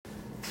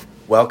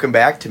Welcome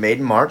back to Made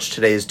in March.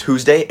 Today is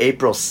Tuesday,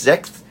 April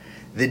 6th,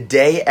 the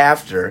day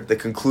after the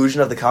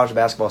conclusion of the college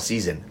basketball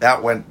season.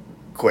 That went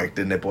quick,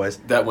 didn't it, boys?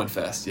 That went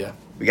fast, yeah.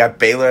 We got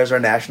Baylor as our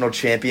national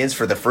champions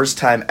for the first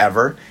time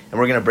ever, and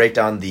we're going to break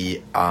down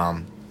the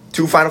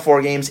two Final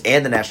Four games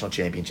and the national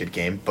championship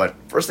game. But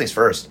first things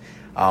first,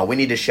 we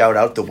need to shout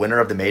out the winner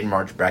of the Made in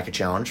March Bracket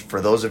Challenge.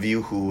 For those of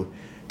you who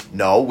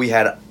know, we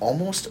had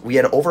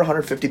over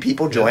 150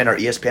 people join our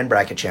ESPN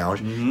Bracket Challenge.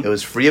 Mm-hmm. It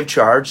was free of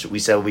charge. We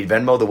said we'd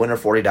Venmo the winner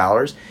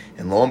 $40,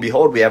 and lo and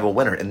behold, we have a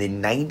winner in the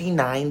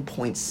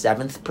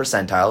 99.7th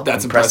percentile.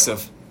 That's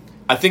impressive.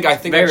 I think I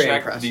checked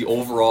impressive. The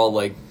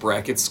overall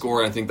bracket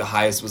score. I think the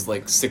highest was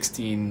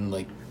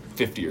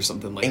 1650 or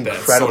something like that.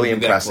 Incredibly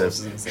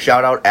impressive.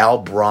 Shout out Al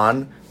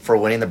Braun for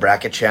winning the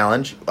bracket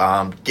challenge.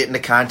 Get into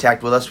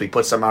contact with us. We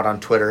put something out on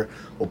Twitter.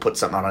 We'll put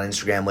something out on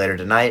Instagram later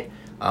tonight.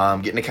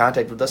 Get into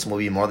contact with us, and we'll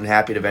be more than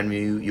happy to Venmo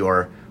you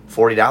your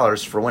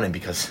 $40 for winning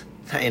because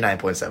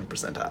 99.7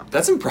 percentile.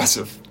 That's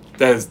impressive.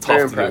 That is tough.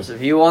 Very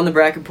impressive. He won the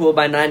bracket pool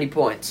by 90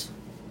 points.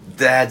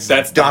 That's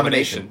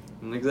domination.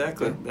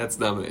 Exactly. That's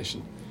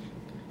domination.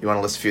 You want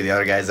to list a few of the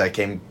other guys that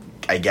came,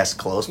 I guess,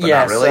 close, but yeah,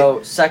 not really?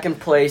 So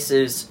second place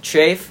is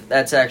Chafe.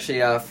 That's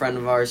actually a friend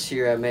of ours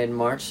here at Made in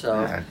March.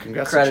 So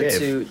congrats credit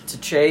to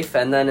Chafe.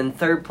 And then in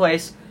third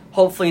place,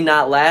 hopefully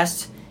not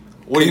last.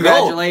 Well,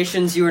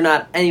 Congratulations, you were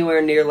not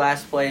anywhere near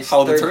last place.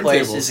 How the Third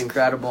place turntables. is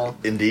incredible.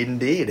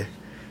 Indeed.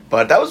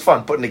 But that was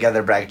fun putting together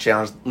a bracket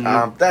challenge.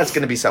 Mm-hmm. That's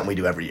going to be something we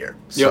do every year.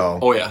 Yep. So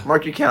Oh, yeah.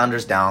 Mark your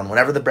calendars down.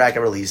 Whenever the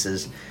bracket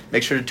releases,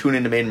 make sure to tune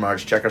into Made in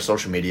March, check our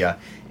social media,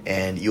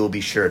 and you will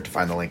be sure to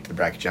find the link to the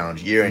bracket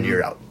challenge year in,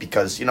 year out.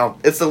 Because,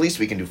 it's the least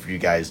we can do for you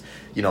guys,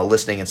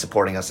 listening and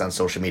supporting us on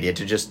social media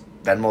to just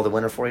Venmo the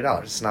winner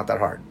 $40. It's not that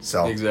hard.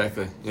 So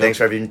Exactly. Yep. Thanks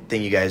for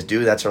everything you guys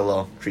do. That's our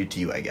little treat to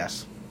you, I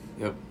guess.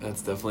 Yep,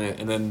 that's definitely it.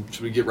 And then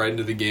should we get right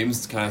into the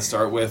games to kind of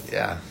start with?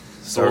 Yeah.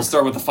 So we'll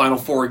start with the Final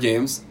Four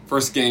games.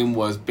 First game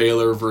was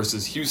Baylor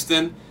versus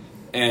Houston,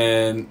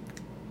 and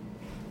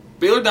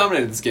Baylor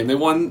dominated this game. They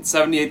won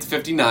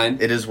 78-59.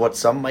 It is what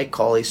some might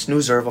call a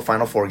snoozer of a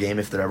Final Four game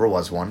if there ever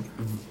was one.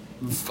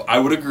 I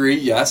would agree,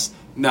 yes.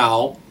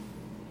 Now,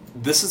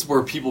 this is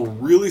where people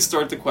really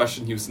start to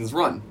question Houston's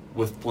run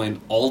with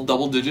playing all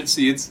double-digit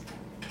seeds.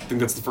 I think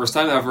that's the first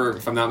time ever,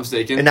 if I'm not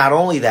mistaken. And not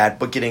only that,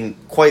 but getting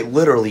quite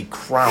literally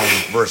crowned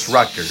versus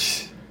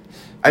Rutgers.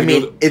 I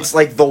mean, it's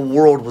like the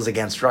world was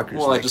against Rutgers.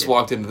 Well, I just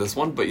walked into this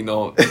one, but I'm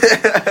not going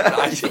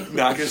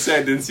to say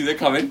I didn't see that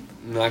coming.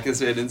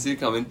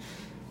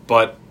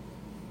 But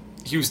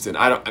Houston,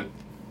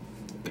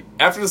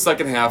 after the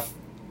second half,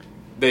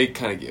 they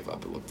kind of gave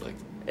up, it looked like.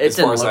 It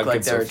didn't look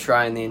like they were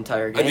trying the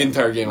entire game. The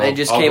entire game. They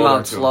just came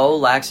out slow,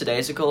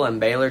 lackadaisical, and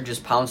Baylor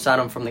just pounced on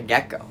them from the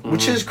get-go. Mm-hmm.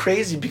 Which is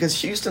crazy because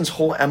Houston's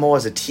whole MO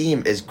as a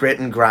team is grit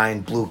and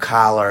grind, blue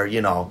collar,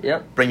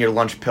 bring your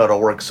lunch pail to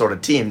work sort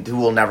of team who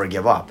will never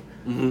give up.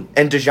 Mm-hmm.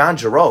 And DeJon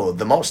Jarreau,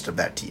 the most of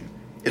that team.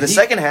 In the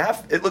second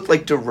half, it looked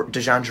like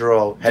DeJon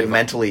Jarreau had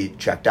mentally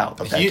checked out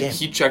of that game.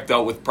 He checked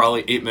out with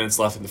probably 8 minutes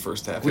left in the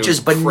first half. Which is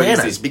bananas,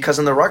 crazy. because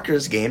in the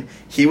Rutgers game,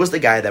 he was the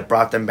guy that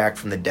brought them back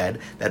from the dead,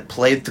 that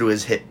played through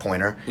his hit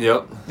pointer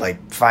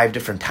 5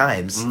 different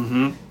times.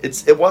 Mm-hmm.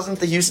 It wasn't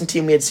the Houston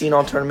team we had seen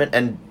all tournament,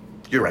 and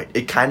you're right.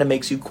 It kind of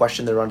makes you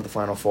question their run to the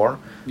Final Four.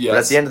 Yes. But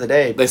at the end of the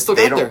day, they still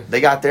got there.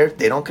 They got there.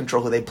 They don't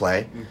control who they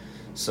play.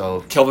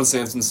 So Kelvin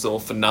Sampson's still a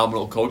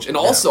phenomenal coach. And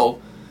also,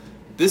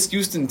 this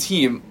Houston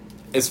team,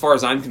 as far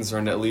as I'm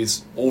concerned at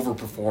least,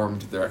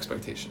 overperformed their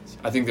expectations.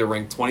 I think they're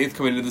ranked 20th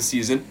coming into the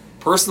season.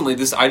 Personally,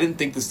 I didn't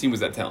think this team was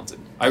that talented.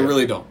 I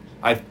really don't.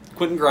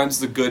 Quentin Grimes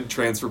is a good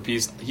transfer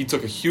piece. He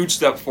took a huge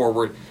step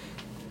forward.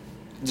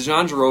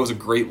 DeJon Jarreau is a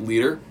great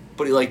leader,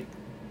 but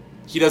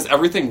he does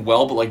everything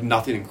well, but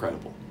nothing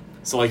incredible.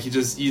 So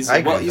he's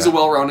a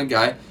well-rounded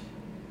guy.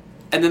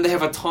 And then they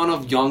have a ton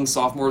of young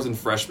sophomores and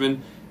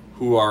freshmen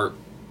who are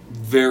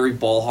very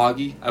ball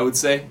hoggy, I would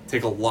say.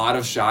 Take a lot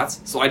of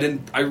shots. So I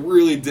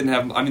really didn't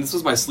have... this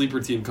was my sleeper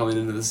team coming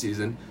into the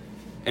season.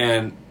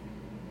 And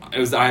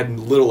I had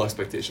little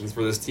expectations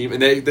for this team. And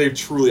they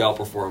truly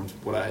outperformed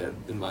what I had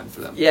in mind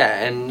for them.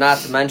 Yeah, and not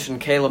to mention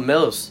Caleb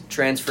Mills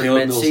transferred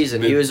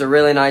mid-season. He was a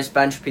really nice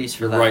bench piece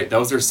for them. Right. That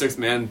was their sixth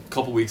man. A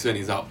couple weeks in,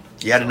 he's out.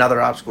 he had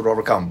another obstacle to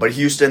overcome. But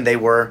Houston, they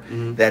were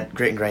that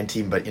grit and grind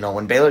team. But,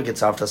 when Baylor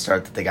gets off to the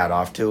start that they got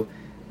off to,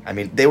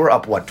 they were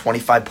up,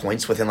 25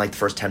 points within, the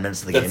first 10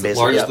 minutes of the game,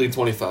 basically? That's largely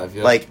 25,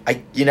 yeah.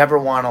 You never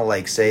want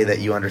to, say that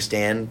you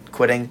understand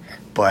quitting,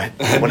 but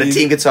when a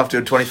team gets off to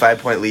a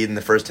 25-point lead in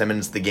the first 10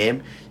 minutes of the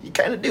game, you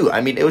kind of do.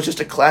 It was just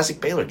a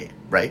classic Baylor game,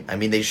 right?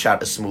 They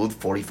shot a smooth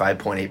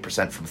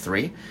 45.8% from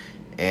three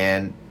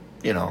and,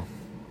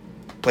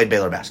 played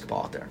Baylor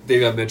basketball out there.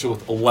 David Mitchell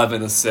with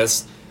 11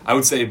 assists. I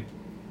would say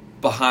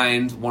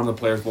behind one of the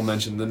players we'll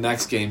mention, the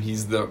next game,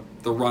 he's the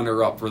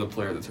runner-up for the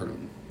player of the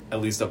tournament. At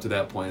least up to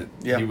that point,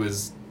 he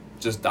was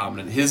just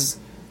dominant. His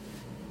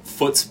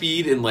foot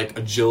speed and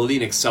agility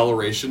and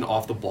acceleration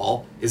off the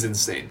ball is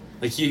insane.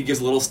 He gives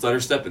a little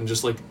stutter step and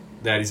just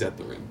that he's at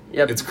the rim.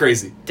 Yep. It's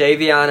crazy.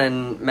 Davion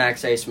and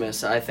Max A.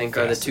 Smith, I think,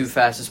 are the two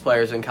fastest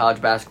players in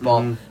college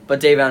basketball. Mm-hmm. But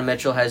Davion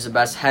Mitchell has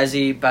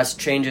the best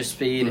change of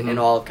speed in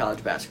all of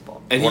college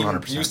basketball. And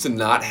 100%. he used to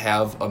not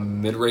have a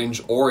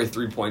mid-range or a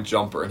three-point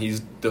jumper, and he's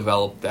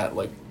developed that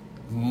like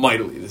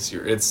mightily this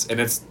year. It's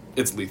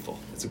lethal.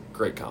 It's a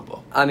great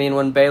combo. I mean,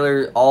 when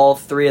Baylor, all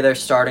three of their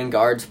starting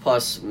guards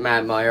plus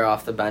Matt Meyer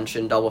off the bench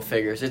in double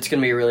figures, it's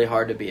going to be really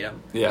hard to beat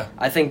them. Yeah.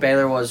 I think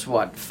Baylor was,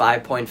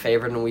 5-point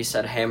favorite, and we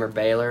said hammer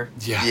Baylor.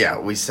 Yeah,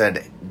 we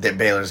said that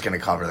Baylor's going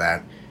to cover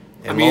that.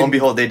 And I mean, lo and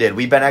behold, they did.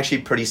 We've been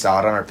actually pretty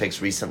solid on our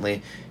picks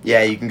recently.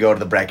 Yeah, you can go to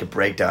the bracket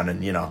breakdown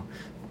and,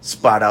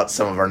 spot out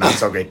some of our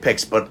not-so-great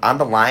picks. But on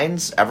the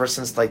lines, ever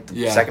since, the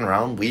second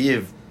round,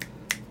 we've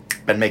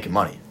been making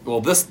money.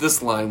 Well,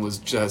 this line was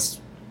just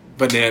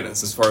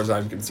bananas as far as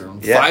I'm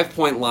concerned. Yeah.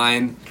 5-point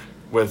line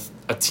with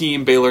a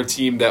Baylor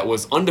team that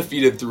was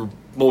undefeated through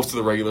most of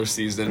the regular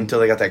season. Until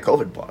they got that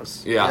COVID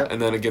pause. Yeah, Yep.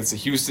 and then against a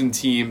Houston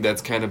team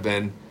that's kind of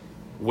been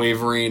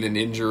wavering and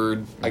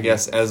injured, I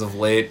guess, as of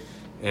late,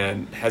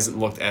 and hasn't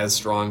looked as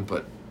strong.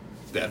 But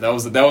yeah, that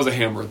was a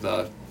hammer of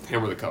the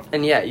cover.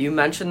 And yeah, you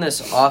mentioned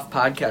this off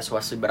podcast,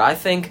 Wesley, but I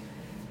think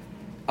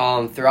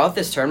throughout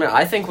this tournament,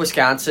 I think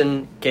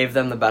Wisconsin gave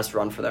them the best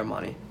run for their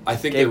money. I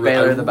think Gave I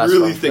Baylor the best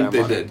really run for think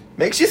their they money. did.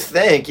 Makes you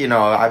think,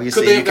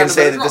 obviously Could they you have can gotten a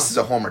say better that this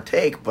draw? is a homer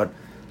take, but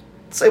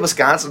say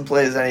Wisconsin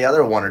plays any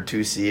other 1 or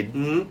 2 seed,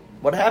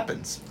 what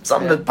happens?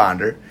 Something to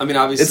ponder. I mean,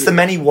 obviously, It's the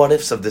many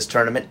what-ifs of this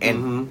tournament,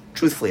 and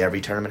truthfully,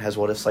 every tournament has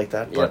what-ifs like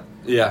that.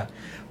 Yep.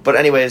 But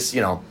anyways,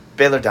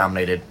 Baylor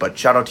dominated, but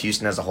shout out to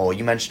Houston as a whole.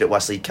 You mentioned it,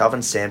 Wesley.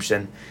 Kelvin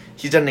Sampson,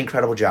 he's done an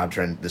incredible job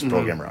turning this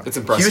program around. It's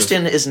impressive.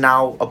 Houston is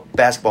now a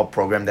basketball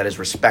program that is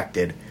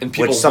respected. And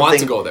people which want to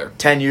something go there.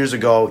 10 years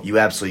ago, you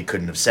absolutely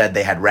couldn't have said.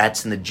 They had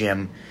rats in the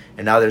gym,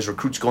 and now there's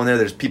recruits going there.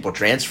 There's people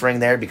transferring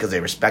there because they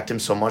respect him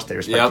so much. They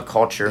respect the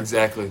culture.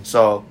 Exactly.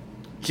 So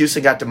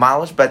Houston got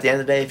demolished, but at the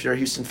end of the day, if you're a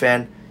Houston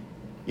fan,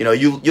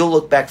 you'll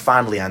look back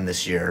fondly on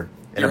this year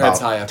in Your about head's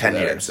high after 10 that,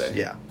 I'd years. say.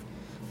 Yeah.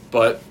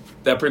 But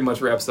that pretty much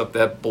wraps up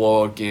that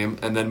blowout game.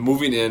 And then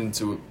moving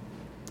into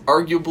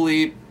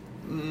arguably,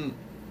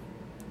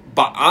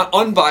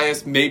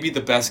 unbiased, maybe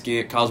the best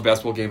college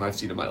basketball game I've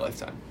seen in my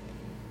lifetime.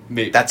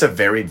 Maybe. That's a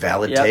very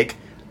valid Yep. take.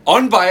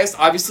 Unbiased,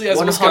 obviously,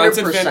 as a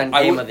Wisconsin 100% fan.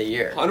 game of the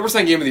year.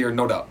 100% game of the year,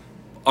 no doubt.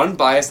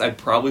 Unbiased, I'd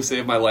probably say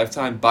of my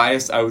lifetime.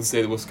 Biased, I would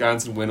say the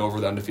Wisconsin win over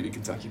the undefeated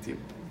Kentucky team.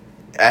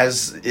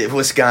 As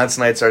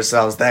Wisconsinites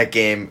ourselves, that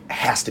game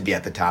has to be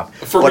at the top.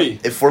 For but me.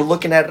 If we're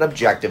looking at it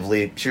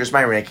objectively, here's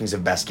my rankings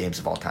of best games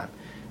of all time.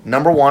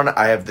 Number 1,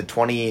 I have the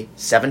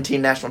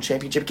 2017 national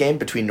championship game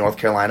between North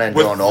Carolina and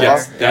Villanova.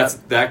 Yes,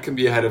 that can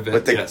be ahead of it.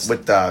 With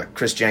the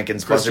Chris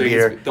Jenkins buzzer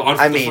beater. The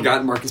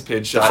forgotten Marcus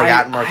Page shot.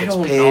 Forgotten I Marcus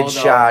don't know, Page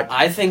though. shot.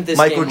 I think this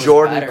Michael game was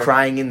Jordan better.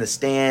 crying in the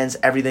stands,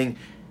 everything.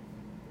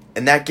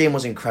 And that game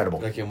was incredible.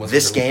 That game was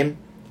this incredible. game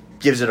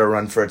gives it a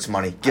run for its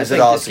money. Gives I it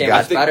think all this it's game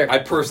got. is better. I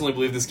personally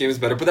believe this game is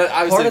better, but that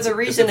obviously Part of the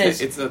reason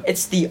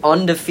it's the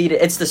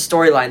undefeated. It's the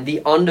storyline.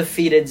 The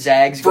undefeated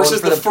Zags going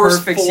Versus for the the first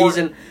perfect four-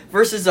 season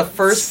versus the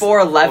first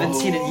 11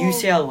 seeded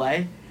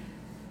UCLA.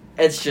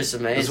 It's just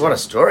amazing. This is what a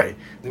story.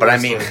 But What a I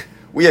mean, story.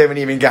 we haven't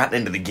even gotten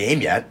into the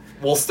game yet.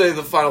 We'll stay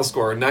the final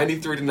score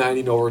 93-90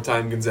 in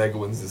overtime. Gonzaga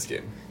wins this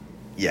game.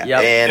 Yeah, Yep.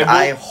 and And we'll-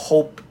 I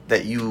hope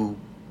that you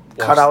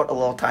cut out a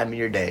little time in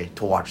your day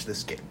to watch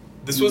this game.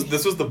 This was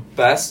the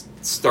best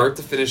start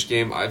to finish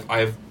game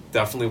I've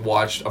definitely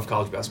watched of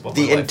college basketball. in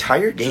The my life,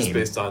 entire just game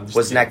based on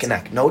was neck and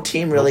neck. No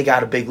team really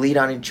got a big lead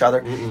on each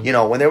other.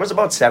 When there was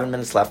about 7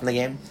 minutes left in the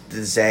game,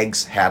 the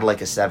Zags had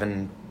like a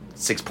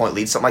 6-point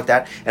lead, something like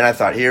that. And I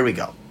thought, here we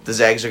go. The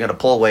Zags are going to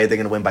pull away. They're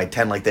going to win by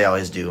 10 like they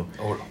always do.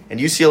 Oh, no. And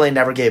UCLA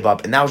never gave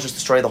up. And that was just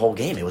the story of the whole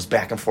game. It was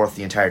back and forth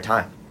the entire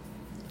time.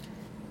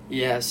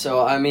 Yeah,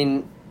 so I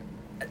mean,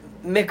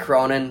 Mick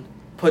Cronin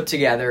put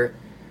together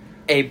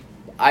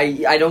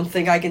I don't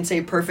think I can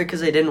say perfect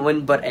because they didn't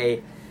win, but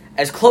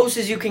as close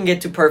as you can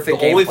get to perfect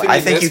The only game thing plan.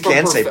 I think missed you from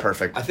can say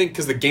perfect. I think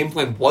because the game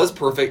plan was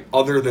perfect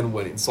other than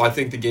winning. So I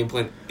think the game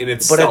plan in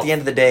itself. But at the end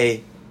of the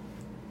day,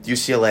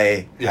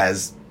 UCLA Yeah.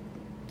 has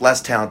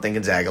less talent than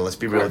Gonzaga. Let's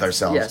be real with Correct.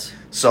 ourselves. Yes.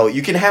 So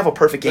you can have a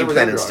perfect game They were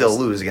plan and underdogs. still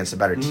lose against a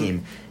better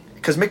team.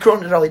 Because Mick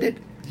Cronin did all he did.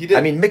 He did.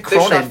 I mean, Mick They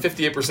shot Cronin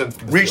 58%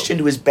 from the reached field.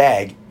 into his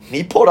bag and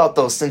he pulled out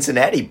those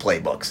Cincinnati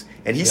playbooks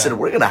and he Yeah. said,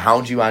 "We're going to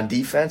hound you on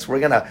defense. We're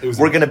going It was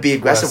to be aggressive.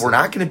 impressive. We're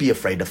not going to be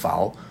afraid to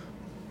foul.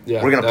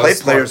 Yeah, We're going to that play was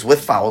smart. players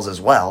with fouls as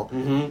well."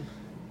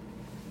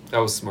 That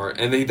was smart.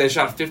 And they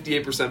shot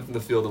 58% from the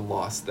field and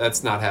lost.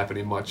 That's not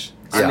happening much,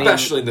 Yeah.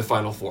 especially in the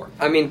Final Four.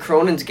 I mean,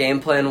 Cronin's game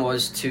plan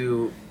was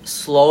to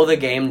slow the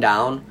game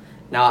down.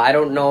 Now, I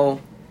don't know,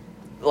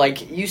 like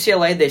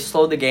UCLA, they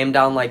slowed the game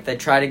down, like they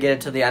try to get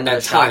it to the end of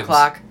the shot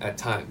clock. At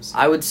times.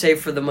 I would say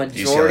for the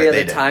majority UCLA, of they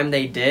the did. time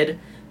they did,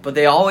 but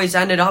they always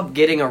ended up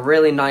getting a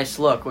really nice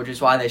look, which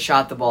is why they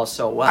shot the ball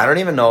so well. I don't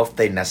even know if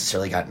they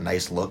necessarily got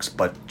nice looks,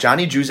 but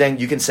Johnny Juzang,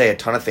 you can say a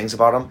ton of things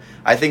about him.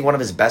 I think one of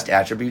his best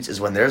attributes is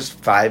when there's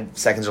 5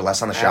 seconds or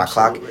less on the shot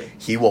clock, Absolutely.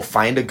 he will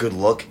find a good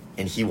look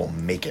and he will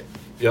make it.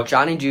 Yep.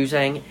 Johnny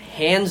Juzang,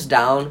 hands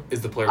down,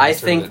 Is the player of I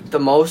this tournament. think the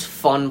most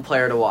fun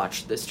player to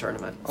watch this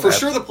tournament. For Okay.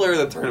 sure the player of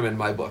the tournament in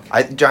my book.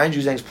 Johnny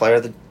Juzang's player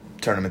of the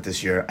tournament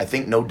this year, I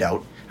think, no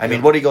doubt. I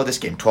mean, what did he go this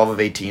game? 12 of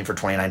 18 for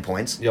 29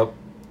 points? Yep.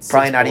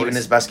 Probably 6 not boards. even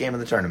his best game of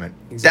the tournament.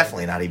 Exactly.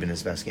 Definitely not even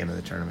his best game of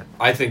the tournament.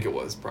 I think it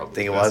was probably.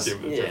 Think the it best was? game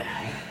of the Yeah.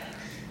 tournament.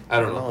 I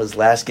don't know. His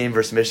last game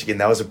versus Michigan,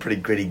 that was a pretty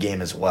gritty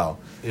game as well.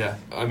 Yeah,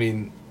 I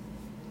mean,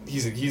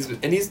 he's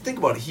think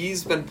about it.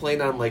 He's been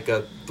playing on like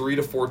a 3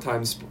 to 4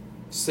 times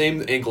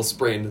same ankle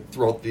sprain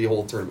throughout the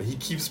whole tournament. He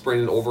keeps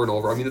spraining it over and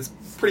over. I mean, it's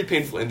a pretty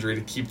painful injury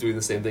to keep doing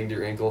the same thing to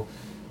your ankle.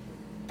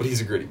 But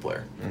he's a gritty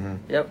player. Mm-hmm.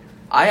 Yep.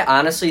 I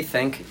honestly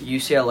think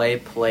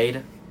UCLA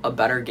played a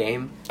better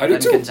game I do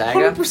than too. Gonzaga.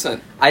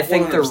 100%. I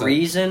think the 100%.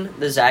 reason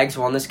the Zags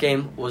won this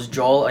game was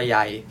Joel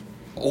Ayayi.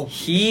 Oh,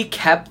 He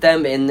kept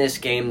them in this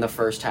game the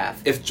first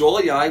half. if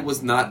Joel Ayayi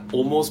was not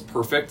almost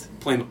perfect,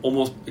 playing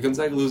almost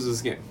Gonzaga loses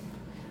this game.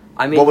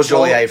 I mean, What was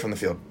Joel Ayayi from the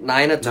field?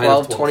 9 of 9 12,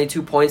 of 12.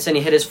 22 points, and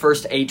he hit his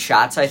first 8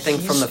 shots, I think,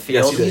 from the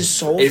field. yes, he did. He's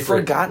so 8 for 8.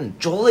 forgotten.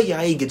 Joel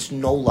Ayayi gets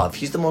no love.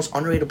 He's the most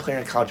underrated player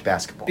in college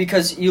basketball.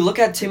 Because you look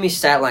at Timmy's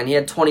stat line, he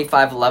had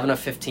 25, 11 of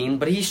 15,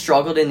 but he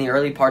struggled in the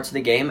early parts of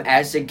the game,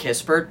 as did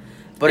Kispert.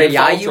 But And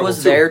foul Ayayi trouble, was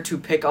too. there to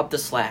pick up the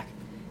slack.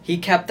 He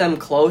kept them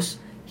close.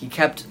 He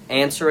kept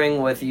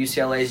answering with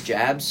UCLA's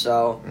jabs,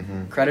 so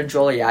credit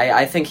Joel Ayayi.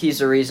 I think he's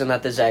the reason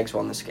that the Zags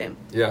won this game.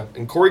 Yeah,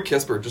 and Corey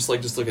Kispert, just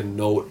like a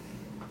note,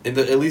 at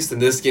least in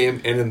this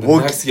game and in the We'll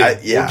next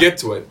get- game, yeah. we'll get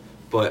to it.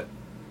 But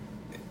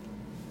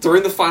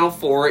during the Final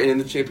Four and in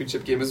the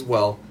championship game as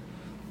well,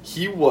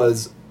 he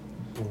was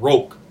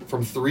broke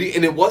from 3,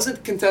 and it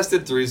wasn't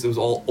contested threes; it was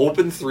all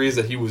open threes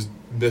that he was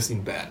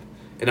missing bad.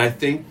 And I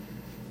think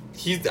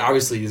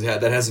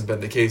that hasn't been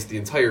the case the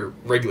entire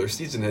regular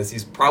season, as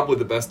he's probably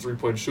the best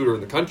 3-point shooter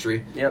in the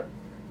country. Yep.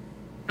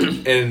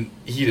 And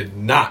he did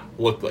not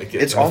look like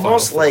it. It's in the Final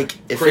almost Four. like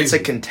if it's Crazy. a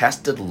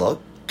contested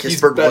look, He's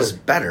Kispert better. was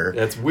better.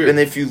 That's weird. And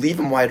if you leave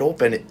him wide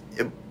open,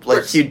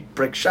 Bricks. he'd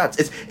brick shots.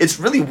 It's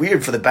really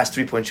weird for the best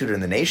 3-point shooter in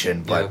the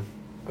nation, but Yeah.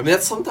 I mean,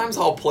 that's sometimes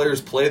how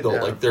players play, though.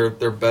 Yeah. Like, they're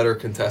better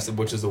contested,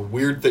 which is a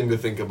weird thing to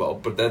think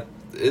about, but that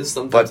is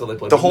sometimes how they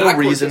play. the But not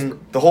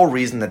whole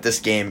reason that this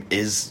game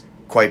is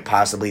quite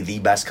possibly the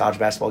best college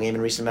basketball game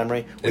in recent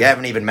memory, we Yeah.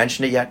 haven't even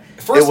mentioned it yet.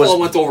 First of all, it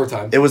went to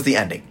overtime. It was the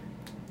ending.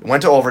 It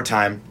went to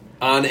overtime.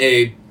 On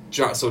Johnny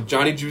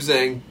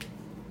Juzang,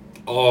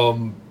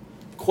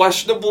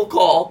 questionable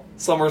call,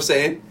 some are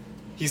saying.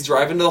 He's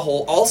driving to the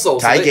hole. Also,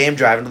 Game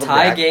driving to the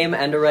Tie rack. game,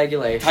 end of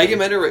regulation. Tie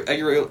game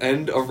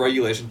end of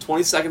regulation.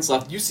 20 seconds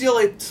left.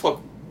 UCLA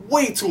took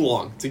way too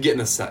long to get in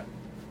a set.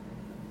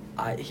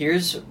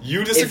 Here's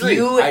You disagree? If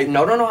you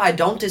no, I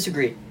don't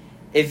disagree.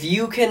 If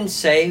you can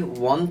say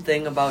one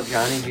thing about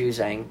Johnny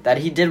Juzang that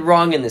he did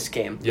wrong in this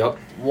game, Yep.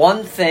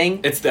 one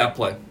thing It's that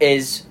play.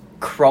 is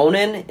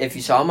Cronin. If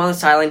you saw him on the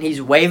sideline,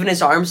 he's waving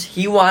his arms.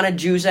 He wanted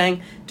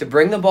Juzang to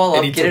bring the ball And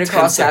up, he get it took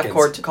across 10 half seconds.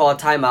 court to call a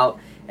timeout,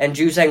 and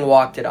Juzang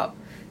walked it up.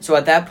 So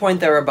at that point,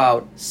 there were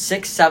about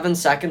 6-7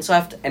 seconds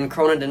left, and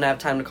Cronin didn't have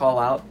time to call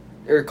a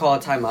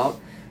timeout.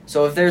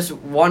 So if there's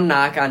one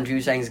knock on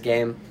Juzang's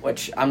game,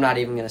 which I'm not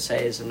even going to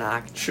say is a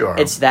knock, Sure.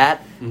 it's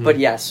that. But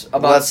yes,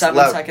 about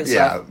 7 seconds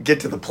left. Get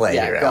to the play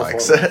Yeah, here, go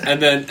Alex. for it.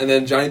 And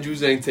then Johnny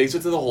Juzang takes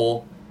it to the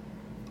hole.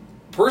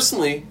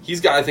 Personally,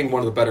 he's got, I think, one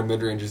of the better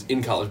mid-ranges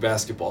in college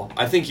basketball.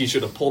 I think he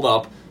should have pulled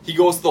up. He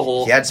goes to the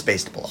hole. He had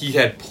space to pull. He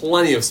had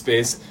plenty of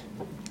space.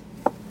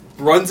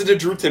 Runs into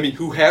Drew Timme,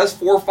 who has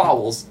 4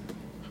 fouls,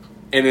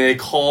 and they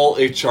call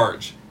a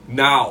charge.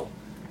 Now,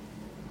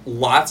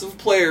 lots of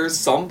players,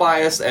 some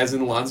bias, as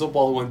in Lonzo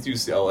Ball, who went to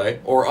UCLA,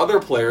 or other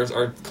players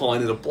are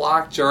calling it a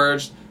block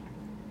charge.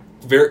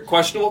 Very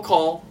questionable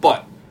call,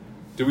 but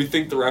do we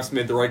think the refs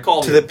made the right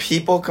call To here? the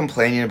people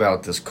complaining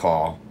about this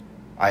call,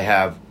 I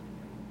have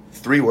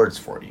 3 words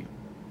for you.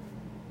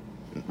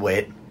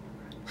 Wait.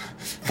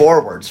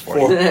 4 words for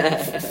you.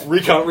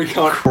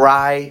 Recount.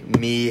 Cry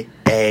me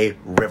a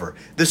river.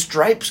 The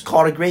Stripes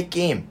called a great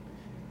game.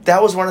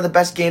 That was one of the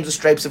best games the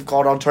Stripes have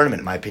called all tournament,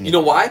 in my opinion. You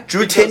know why?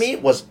 Drew Because-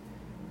 Timme was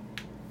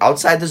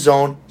outside the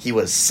zone. He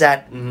was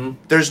set. Mhm.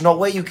 There's no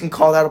way you can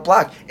call that a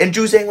block. And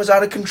Juzang was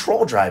out of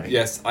control driving.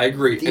 Yes, I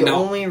agree. The And now-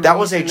 only that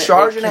was a reason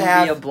charge it and a can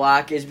half. be a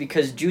block is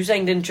because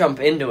Juzang didn't jump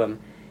into him.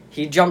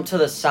 He jumped to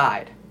the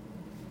side.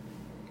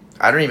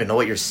 I don't even know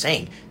what you're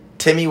saying.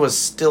 Timmy was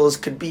still as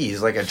could be.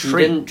 He's like a He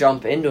tree. didn't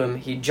jump into him.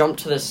 He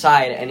jumped to the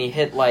side and he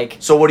hit like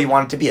So what do you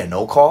want it to be? A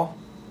no call?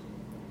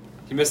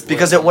 he missed the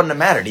Because layup. it wouldn't have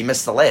mattered. He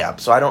missed the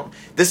layup. So I don't.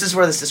 This is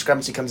where this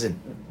discrepancy comes in.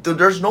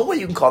 There's no way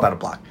you can call that a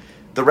block.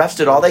 The refs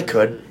did all they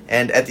could,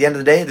 and at the end of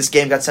the day, this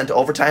game got sent to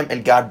overtime,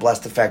 and God bless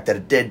the fact that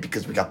it did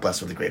because we got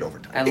blessed with a great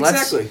overtime. and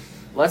Exactly.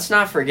 let's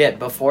not forget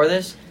before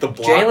this, The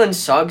block. Jalen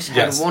Suggs had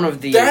Yes. one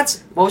of the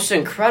That's- most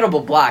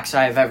incredible blocks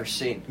I have ever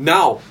seen.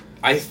 Now,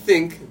 I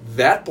think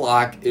that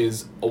block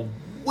is a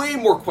way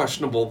more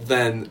questionable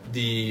than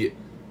the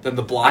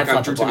block I on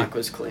thought Drew the block Timme.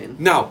 was clean.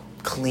 Now,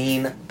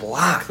 Clean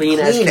block. Clean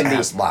as can be.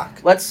 ass block.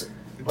 Let's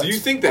do you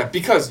think that?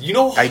 Because you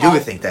know how I do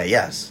think that,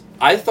 yes.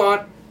 I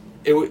thought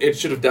it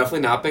should have definitely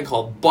not been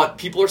called, but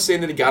people are saying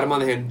that he got him on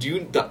the hand.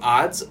 The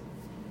odds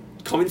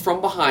coming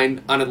from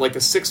behind on like a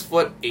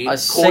 6'8" A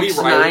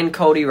 6'9"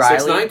 Cody Riley.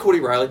 6'9" Cody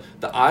Riley.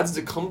 The odds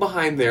to come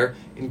behind there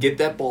and get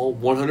that ball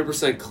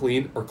 100%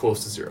 clean or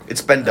close to zero.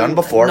 It's been done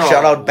before. No.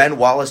 Shout out Ben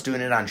Wallace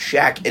doing it on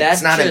Shaq.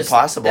 It's not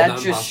impossible. That Not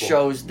just impossible.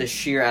 shows the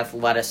sheer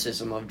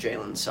athleticism of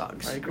Jalen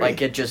Suggs. I agree.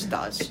 Like, it just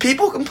does.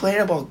 People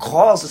complain about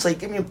calls. It's like,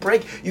 give me a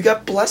break. You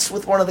got blessed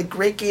with one of the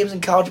great games in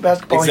college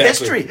basketball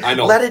Exactly. history. I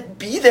know. Let it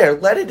be there.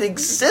 Let it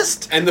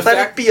exist. And the Let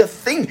fact- it be a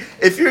thing.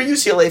 If you're a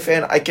UCLA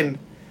fan, I can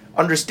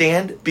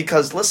understand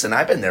because, listen,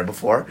 I've been there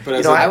before. But you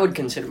as know, I would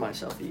consider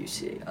myself a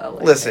UCLA.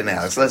 listen, fan.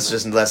 Alex,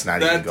 let's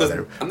not even go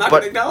there. I'm not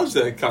But- going to acknowledge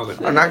that comment.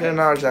 I'm not going to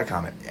acknowledge that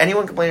comment.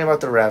 Anyone complaining about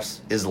the refs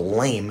is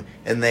lame,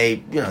 and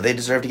they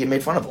deserve to get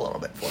made fun of a little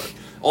bit for it.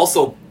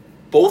 Also,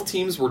 both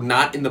teams were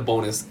not in the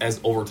bonus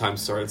as overtime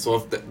started. So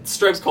if the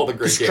Stripes called a The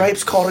great game.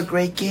 Stripes called a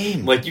great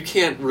game. Like, you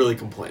can't really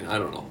complain. I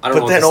don't know. I don't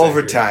know But what then to say here.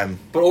 overtime,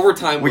 But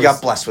overtime we was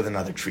got blessed with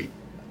another treat.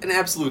 an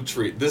absolute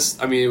treat.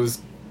 It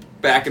was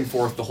back and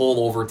forth the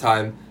whole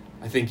overtime.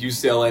 I think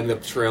UCLA ended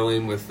up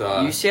trailing with...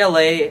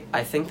 UCLA,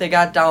 I think they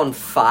got down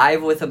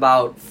 5 with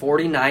about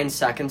 49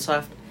 seconds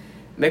left.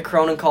 Mick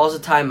Cronin calls a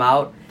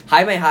timeout.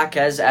 Jaime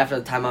Jaquez, after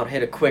the timeout,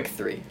 hit a quick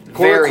 3.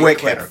 Very quick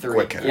quick hitter, 3.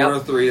 quick hitter. Yep. Corner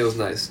 3, it was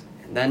nice.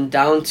 And then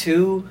down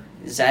 2,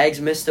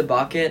 Zags missed a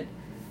bucket,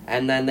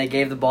 and then they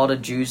gave the ball to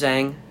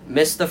Juzang.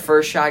 Missed the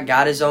first shot,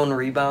 got his own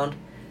rebound,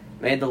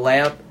 made the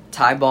layup,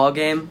 tie ball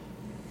game.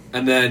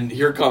 And then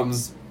here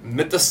comes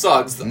Mr.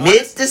 Suggs.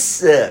 Mr.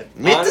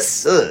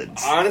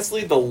 Suggs.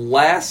 Honestly, the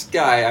last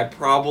guy I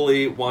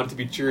probably want to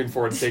be cheering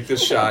for to take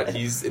this shot.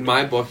 He's, in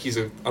my book, he's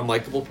an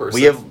unlikable person.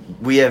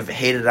 We have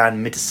hated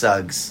on Mr.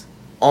 Suggs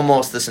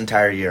almost this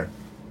entire year.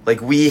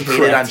 Like, we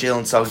hated on Correct.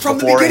 Jalen Suggs From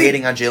the before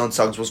beginning. hating on Jalen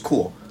Suggs was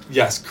cool.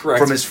 Yes, correct.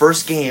 From his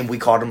first game, we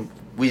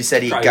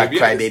said he got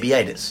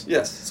crybaby-itis.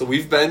 Yes, so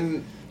we've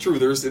been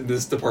truthers in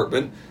this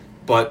department,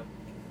 but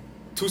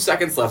 2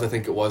 seconds left, I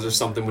think it was, or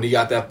something, when he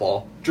got that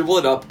ball. Dribbled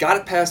it up, got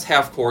it past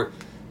half court,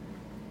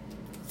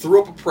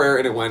 threw up a prayer,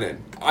 and it went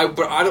in. I'm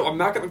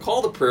not going to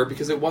call the prayer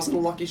because it wasn't a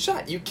lucky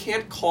shot. You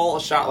can't call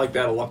a shot like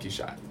that a lucky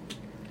shot.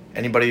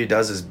 Anybody who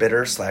does is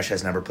bitter /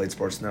 has never played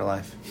sports in their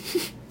life.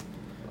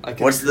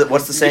 What's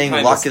What's the saying?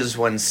 Luck is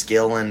when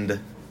skill and...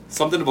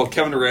 Something about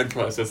Kevin Durant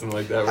probably said something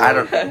like that. I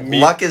don't.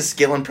 Luck is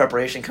skill and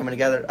preparation coming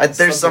together. There's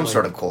Something some like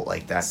sort that. of quote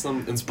like that.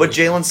 Some But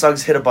inspiration. Jalen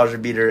Suggs hit a buzzer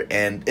beater,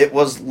 and it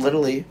was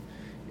literally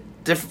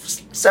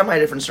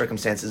semi-different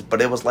circumstances,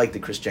 but it was like the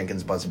Chris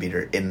Jenkins buzzer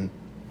beater in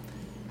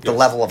the Yes.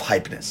 level of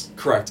hypeness.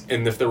 Correct.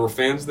 And if there were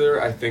fans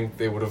there, I think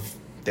they would have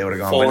They would have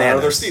gone fallen bananas. out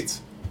of their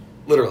seats.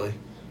 Literally.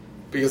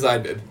 Because I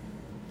did.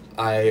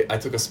 I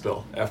took a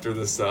spill after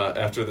this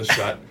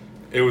shot.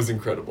 It was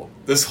incredible.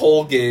 This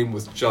whole game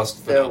was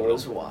just That phenomenal.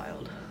 was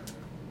wild.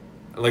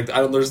 Like, there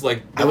I was no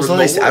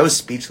literally, I words. was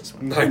speechless.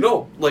 I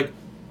know. Like,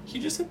 he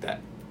just hit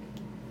that.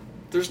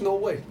 There's no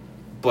way.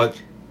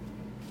 But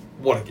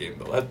what a game,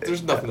 though.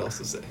 There's nothing else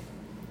to say.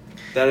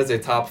 That is a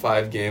top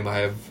 5 game I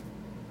have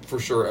for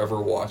sure ever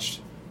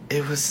watched.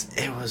 It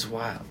was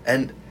wild,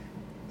 and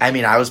I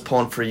mean, I was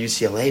pulling for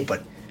UCLA,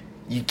 but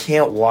you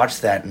can't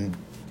watch that and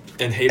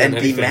And hate on be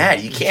anything.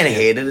 mad. You can't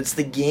hate it. It's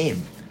the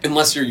game.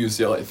 Unless you're a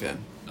UCLA fan,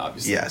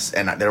 obviously. Yes,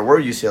 and there were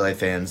UCLA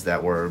fans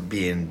that were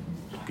being,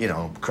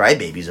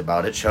 crybabies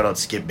about it. Shout out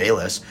Skip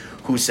Bayless,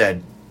 who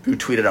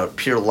tweeted out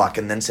pure luck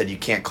and then said you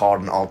can't call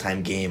it an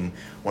all-time game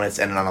when it's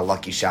ended on a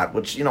lucky shot.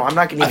 Which I'm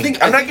not going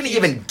to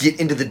even get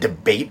into the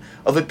debate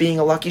of it being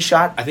a lucky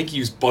shot. I think he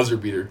used buzzer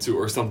beater too,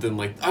 or something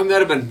like. I mean,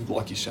 that'd have been a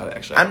lucky shot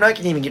actually. I'm not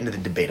going to even get into the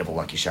debate of a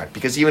lucky shot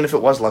because even if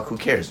it was luck, who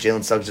cares?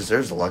 Jalen Suggs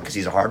deserves the luck because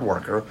he's a hard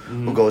worker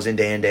who goes in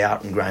day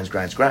out and grinds.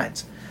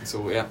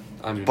 So yeah,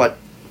 I mean, But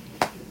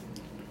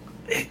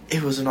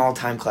it was an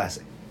all-time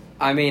classic.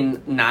 I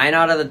mean, 9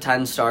 out of the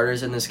 10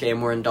 starters in this game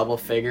were in double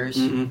figures.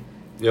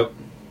 Yep.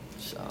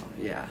 So,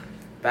 yeah.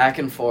 Back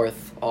and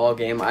forth all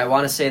game. I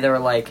want to say there were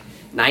like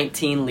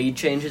 19 lead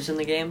changes in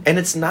the game. And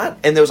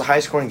there was a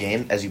high-scoring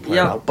game, as you pointed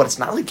Yeah. out, but it's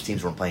not like the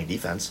teams weren't playing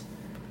defense.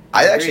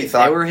 I actually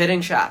thought they were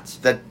hitting shots.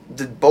 that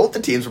both the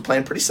teams were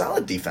playing pretty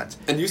solid defense.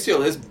 And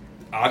UCLA's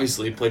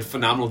obviously played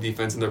phenomenal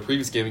defense in their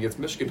previous game against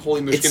Michigan,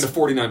 holding Michigan to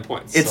 49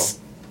 points.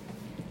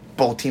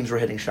 Both teams were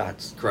hitting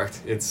shots.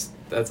 Correct.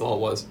 That's all it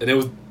was, and it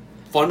was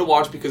fun to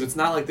watch because it's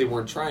not like they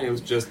weren't trying. It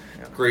was just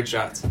great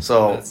shots.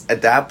 So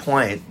at that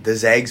point, the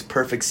Zags'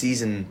 perfect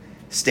season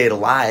stayed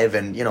alive,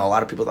 and a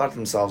lot of people thought to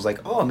themselves like,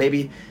 oh,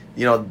 maybe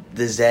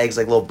the Zags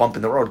like a little bump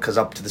in the road because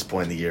up to this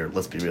point in the year,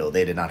 let's be real,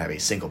 they did not have a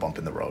single bump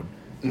in the road.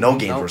 No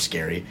games were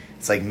scary.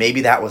 It's like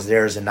maybe that was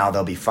theirs, and now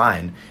they'll be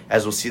fine.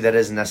 As we'll see, that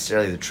isn't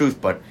necessarily the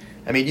truth, but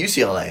I mean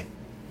UCLA,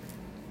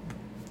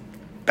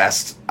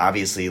 best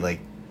obviously like.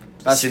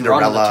 Best Cinderella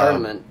run of the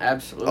tournament,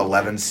 absolutely.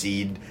 11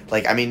 seed.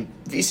 Like, I mean,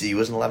 VCU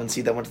was an 11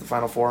 seed that went to the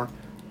Final Four.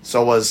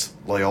 So was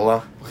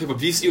Loyola. Okay, but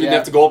VCU didn't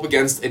have to go up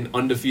against an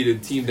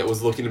undefeated team that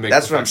was looking to make.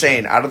 That's what I'm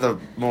perfection. saying. Out of the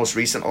most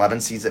recent 11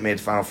 seeds that made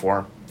the Final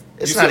Four,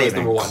 it's UCLA not is even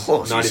number one.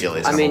 close. Not UCLA even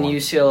is I number mean, one.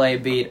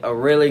 UCLA beat a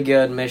really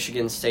good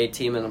Michigan State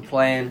team in the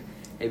play-in,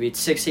 They beat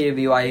 6-seeded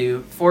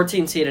BYU,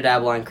 14-seeded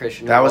Abilene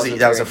Christian. That was wasn't a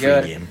very free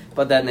good, game.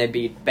 But then they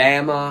beat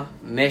Bama,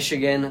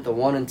 Michigan, the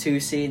 1 and 2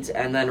 seeds,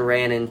 and then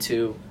ran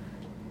into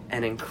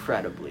an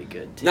incredibly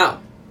good team. Now,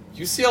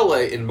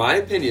 UCLA, in my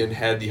opinion,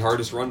 had the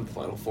hardest run to the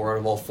Final Four out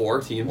of all 4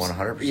 teams.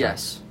 100%.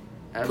 Yes.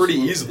 Pretty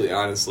Absolutely. easily,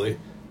 honestly.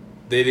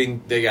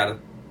 They got a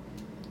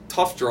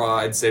tough draw,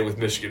 I'd say, with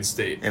Michigan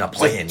State In a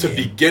play-in to game.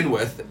 begin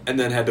with, and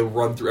then had to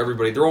run through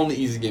everybody. Their only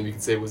easy game you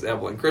could say was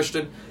Abilene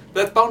Christian.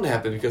 But that's bound to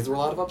happen because there were a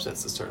lot of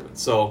upsets this tournament.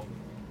 So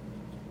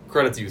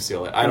credit to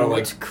UCLA. I don't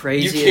What's like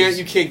crazy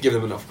you can't give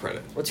them enough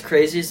credit. What's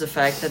crazy is the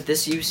fact that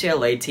this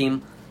UCLA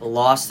team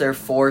lost their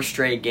 4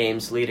 straight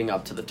games leading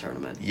up to the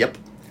tournament. Yep.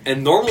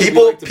 And normally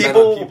People- we like to bet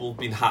on people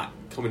being hot,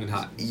 coming in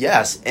hot.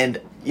 Yes, and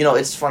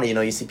it's funny.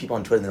 You see people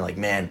on Twitter and they're like,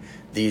 "Man,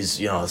 these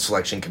the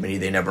selection committee,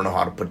 they never know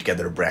how to put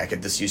together a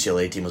bracket. This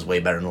UCLA team was way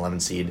better than 11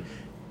 seed,"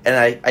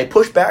 and I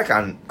push back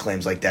on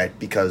claims like that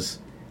because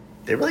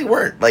they really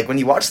weren't. Like when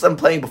you watch them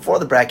playing before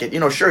the bracket,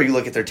 sure you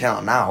look at their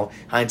talent now.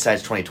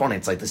 Hindsight's 2020.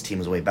 It's like this team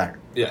was way better.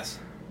 Yes.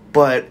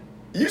 But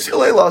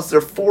UCLA lost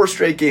their 4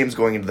 straight games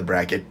going into the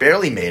bracket,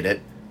 barely made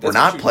it. We're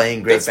not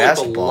playing great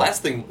basketball. Like the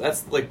last thing.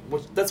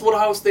 That's what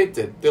Ohio State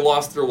did. They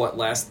lost their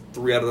last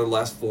 3 out of their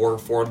last 4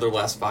 out of their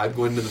last 5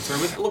 going into the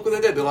tournament. And look what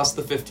they did. They lost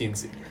the 15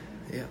 seed.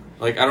 Yeah.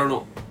 Like I don't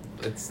know.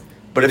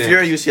 But if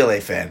you're a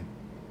UCLA fan,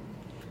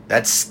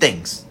 that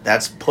stings.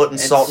 That's putting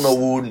salt in a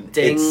wound.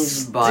 It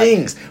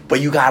stings.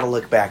 But you got to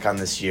look back on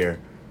this year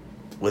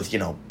with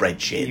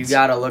bright shades. You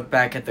got to look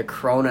back at the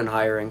Cronin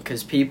hiring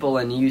because people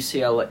in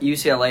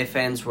UCLA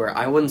fans were,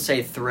 I wouldn't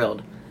say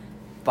thrilled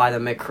by the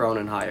Mick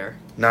Cronin hire.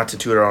 Not to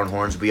toot our own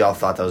horns, we all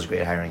thought that was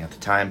great hiring at the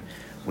time.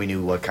 We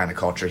knew what kind of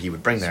culture he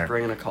would bring there.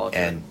 Bringing a culture.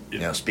 And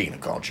speaking of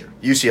culture,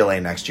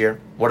 UCLA next year.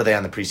 What are they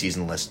on the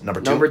preseason list?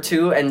 Number 2. Number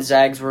 2, and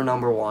Zags were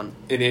number 1.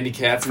 And Andy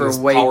Katz For in his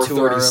way Power too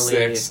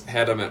 36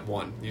 had him at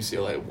 1.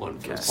 UCLA at 1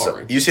 for his power So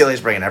rank. UCLA's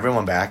bringing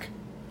everyone back.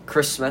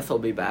 Chris Smith will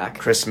be back.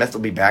 Chris Smith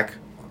will be back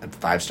at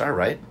 5-star,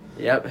 right?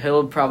 Yep,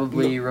 he'll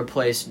probably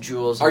replace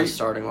Jules in the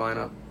starting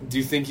lineup. Do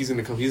you think he's going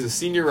to come? He's a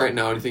senior right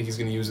now. Do you think he's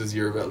going to use his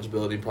year of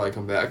eligibility and probably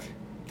come back?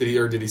 Did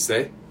he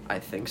stay? I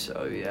think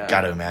so, yeah.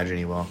 Got to imagine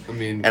he will. I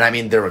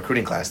mean, their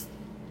recruiting class.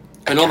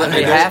 I know that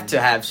They have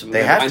to have some. They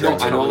good have I to. know.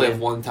 I know they have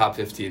 1 top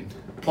 15.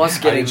 Plus,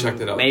 I getting didn't check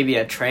that out. maybe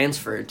a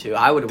transfer or 2.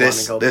 I would want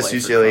to go play This for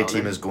UCLA Cronin.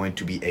 team is going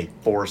to be a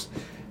force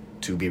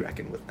to be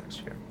reckoned with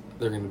next year.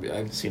 They're going to be.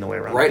 I See no way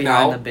around. Right it.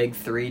 Behind now- the big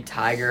 3,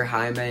 Tiger,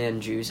 Jaime,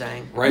 and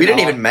Juzang. Right We didn't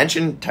now- even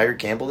mention Tiger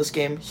Campbell this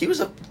game. He was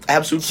an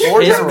absolute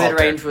floor His general out there.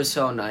 mid-range was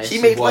so nice. He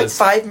made like was.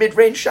 5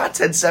 mid-range shots,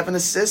 had 7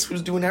 assists,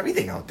 was doing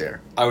everything out there.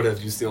 I would have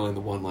UCLA in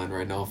the 1 line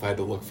right now if I had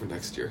to look for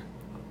next year.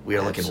 We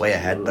are looking way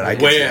ahead, but I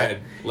can Way see that.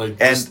 ahead. Like And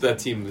just that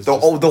team is The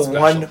just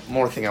special. one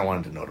more thing I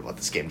wanted to note about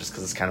this game, just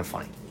because it's kind of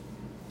funny.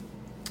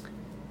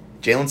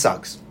 Jalen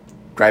Suggs,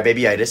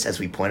 crybaby-itis, as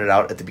we pointed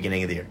out at the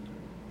beginning of the year.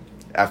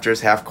 After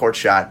his half-court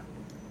shot,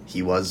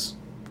 he was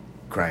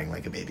crying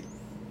like a baby.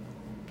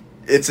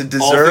 It's a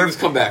deserved... All things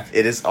come back.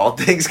 It is all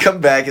things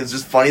come back. It's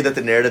just funny that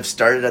the narrative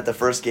started at the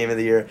first game of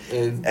the year,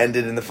 And-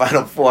 ended in the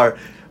Final Four.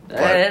 It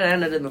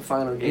ended in the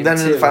final game. Then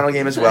in too. the final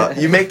game as well.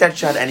 You make that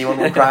shot, anyone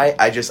will cry.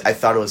 I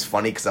thought it was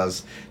funny because I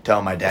was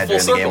telling my dad Full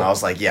during the game, circle. I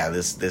was like, yeah,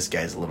 this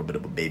guy's a little bit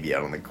of a baby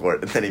out on the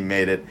court. And then he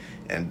made it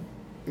and,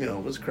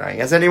 was crying.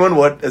 As anyone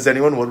would. We're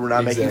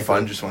not making Exactly.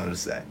 fun, just wanted to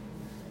say.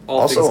 All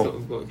Also,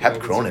 things come Hep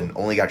back. Cronin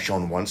only got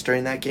shown once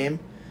during that game.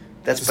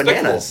 That's Despicable.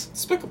 bananas.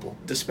 Despicable.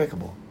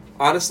 Despicable.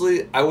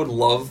 Honestly, I would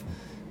love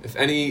if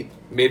any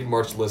Made in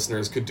March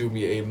listeners could do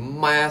me a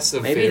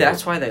massive Maybe favor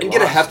that's why they and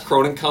get a lost. Hep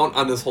Cronin count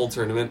on this whole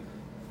tournament.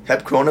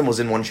 Hep Cronin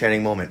was in one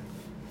shining moment.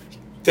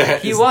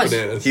 That He is was.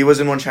 bananas. He was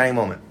in one shining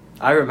moment.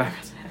 I remember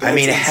that. I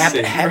mean, That's Hep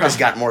insane. has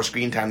got more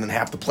screen time than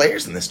half the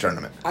players in this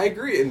tournament. I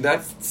agree, and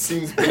that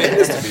seems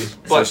bananas to me. So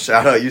But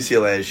shout out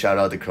UCLA, shout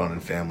out the Cronin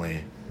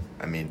family.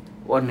 I mean,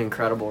 What an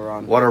incredible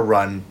run. what a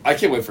run. I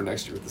can't wait for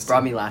next year with this Brought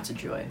team. me lots of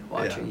joy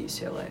watching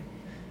UCLA.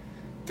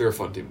 They're a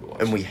fun team to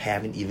watch. And we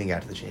haven't even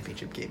got to the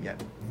championship game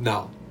yet.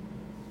 Now,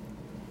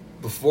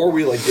 before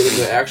we get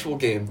into the actual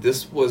game,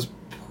 this was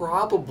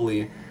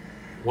probably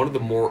one of the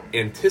more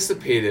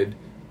anticipated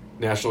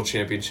national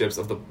championships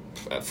of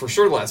for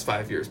sure the last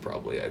 5 years.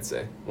 Probably, I'd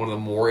say one of the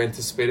more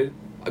anticipated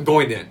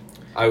going in.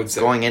 I would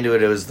say Going into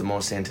it, it was the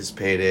most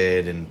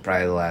anticipated in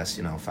probably the last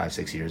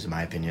 5-6 years, in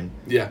my opinion.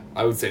 Yeah,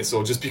 I would say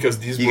so. Just because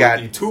these You were got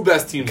the 2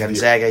 best teams. of the year.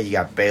 Gonzaga, you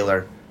got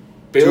Baylor.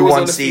 Baylor 2 was 1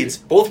 undefeated.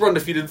 seeds. Both were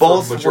undefeated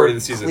Both for the were majority of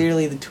the season.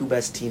 clearly the 2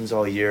 best teams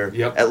all year.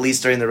 Yep. At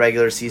least during the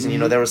regular season.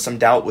 Mhm. There was some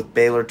doubt with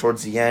Baylor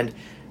towards the end.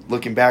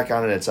 Looking back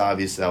on it, it's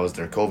obvious that was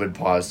their COVID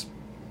pause.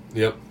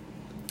 Yep,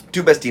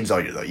 2 best teams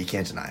all year, though. You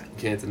can't deny it.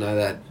 can't deny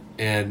that.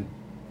 And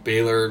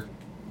Baylor,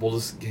 we'll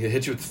just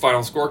hit you with the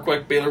final score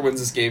quick. Baylor wins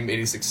this game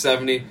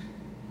 86-70.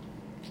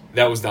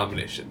 That was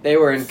domination. They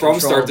were in From control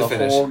start to the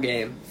finish. whole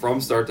game.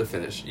 From start to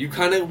finish. You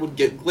kind of would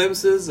get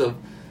glimpses of,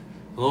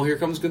 oh, here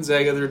comes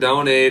Gonzaga, they're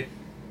down 8.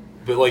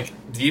 But,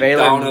 deep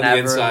Baylor down on the never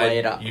inside,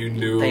 laid off- you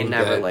knew they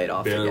never that laid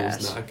off the Baylor gas.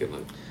 was not going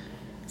to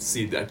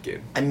seed that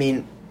game. I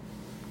mean,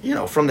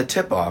 from the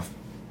tip-off,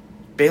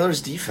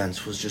 Baylor's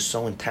defense was just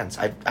so intense.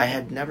 I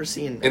had never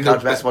seen a And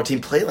college the- basketball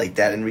team play like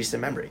that in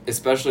recent memory.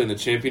 Especially in the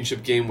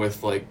championship game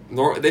with, like,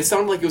 they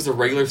sounded like it was a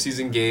regular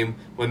season game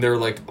when they're,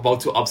 like,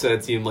 about to upset a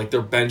team, like,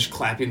 their bench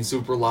clapping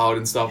super loud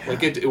and stuff. Yeah.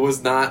 Like, it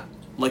was not,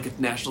 like, a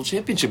national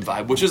championship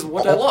vibe, which is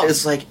what I love.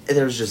 It's like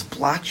there was just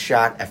block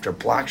shot after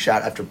block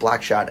shot after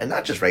block shot, and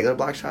not just regular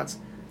block shots.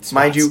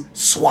 Mind you,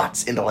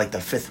 swats into, like, the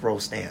fifth row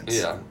stands.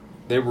 Yeah.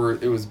 It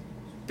was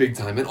big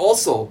time. And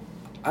also,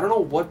 I don't know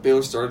what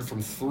Baylor started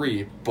from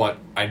 3, but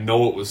I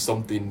know it was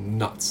something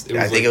nuts.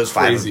 I think it was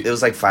crazy. 5. It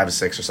was like 5 or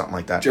 6 or something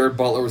like that. Jared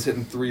Butler was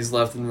hitting threes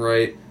left and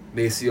right.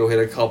 Maceo hit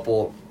a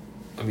couple.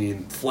 I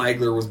mean,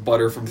 Flagler was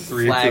butter from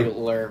 3.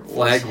 Flagler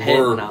was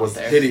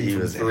hitting He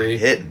from was 3.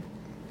 hitting.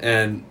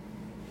 And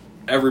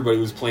everybody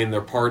was playing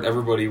their part.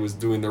 Everybody was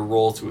doing their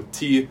role to a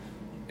T.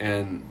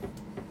 And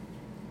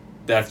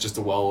that's just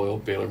a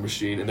well-oiled Baylor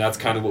machine. And that's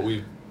kind of what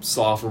we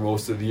saw for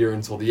most of the year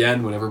until the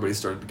end when everybody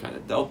started to kind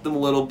of doubt them a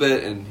little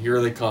bit. And here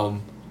they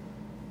come,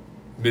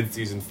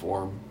 mid-season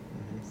form,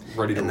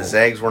 ready to And roll. the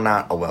Zags were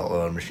not a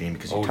well-oiled machine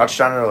because you touched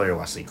on it earlier,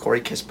 Wesley.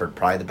 Corey Kispert,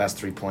 probably the best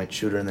three-point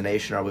shooter in the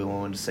nation. Are we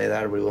willing to say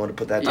that? Are we willing to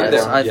put that title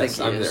Yes, on? I Yes,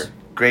 think he I'm is. there.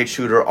 Great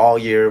shooter all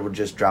year, would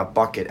just drop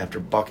bucket after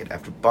bucket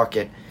after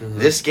bucket. Mhm.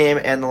 This game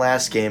and the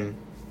last game,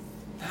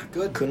 Not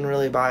good. couldn't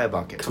really buy a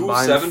bucket. Cool.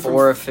 Combined 7 from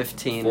 4 of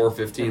 15. 4 of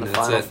 15, in the that's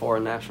Final it. Four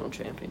national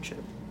championship.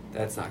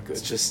 That's not good.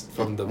 It's just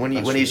From the when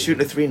best he's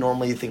shooter. shooting a 3,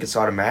 normally you think it's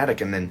automatic,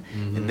 and then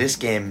Mhm. in this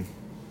game,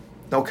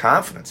 no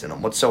confidence in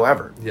him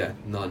whatsoever. Yeah,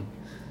 none.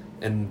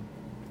 And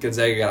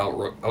Gonzaga got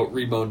out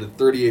rebounded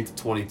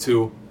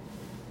 38-22.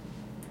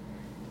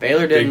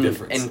 Baylor Big did an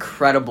difference.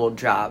 incredible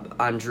job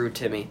on Drew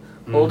Timme.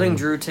 Holding Mhm.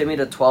 Drew Timme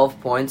to 12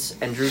 points,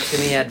 and Drew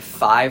Timme had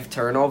 5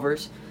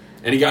 turnovers.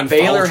 And he got in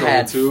Baylor foul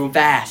had trouble too.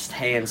 fast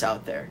hands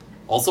out there.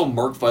 Also,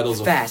 Mark Vital's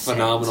a Fast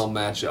phenomenal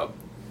matchup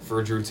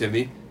for Drew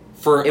Timme.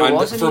 For It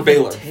wasn't for even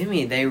Baylor,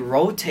 Timme. They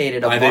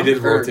rotated a They bunch. did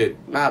or rotate.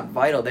 Not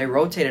Vital. They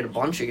rotated a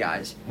bunch of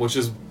guys. which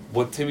is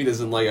what Timme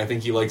doesn't like. I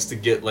think he likes to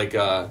get like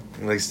a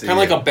He likes to- kind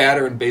of like a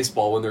batter in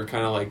baseball when they're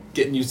kind of like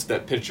getting used to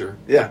that pitcher.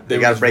 Yeah, They you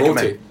would got to just break him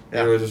rotate. in. They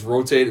Yeah. would just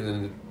rotate and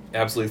then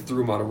absolutely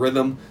threw him out of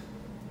rhythm.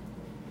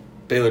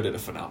 Baylor did a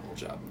phenomenal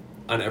job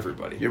on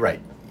everybody. You're right.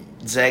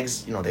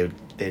 Zags,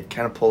 they'd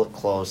kind of pull it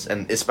close,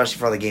 and especially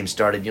before the game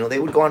started, they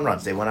would go on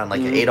runs. They went on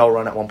like an 8-0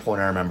 run at one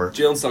point, I remember.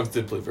 Jalen Suggs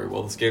did play very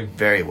well this game.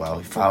 Very well.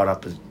 He fouled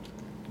up,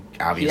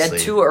 obviously. He had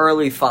 2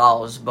 early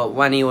fouls, but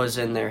when he was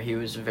in there, he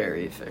was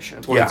very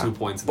efficient. 22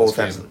 points in both this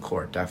ends game. of the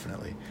court,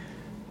 definitely.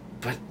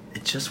 But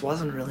it just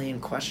wasn't really in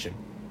question.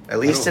 At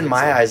don't least in think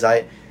my so.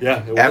 eyes,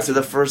 Yeah. It after was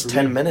the first for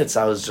 10 me. minutes,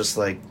 I was just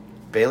like,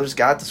 Baylor's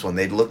got this one.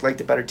 They looked like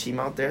the better team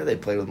out there. They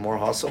played with more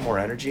hustle, more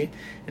energy,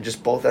 and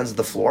just both ends of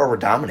the floor were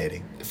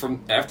dominating.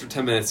 From after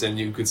 10 minutes in,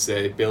 you could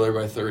say Baylor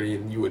by 30,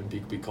 and you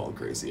wouldn't be called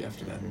crazy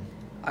after that.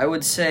 I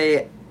would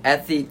say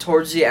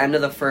towards the end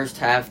of the first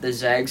half, the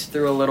Zags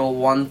threw a little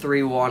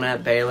 1-3-1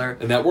 at Baylor,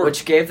 And that worked.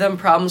 which gave them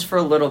problems for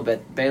a little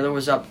bit. Baylor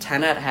was up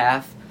 10 at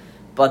half,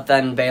 but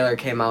then Baylor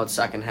came out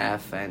second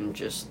half and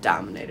just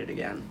dominated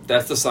again.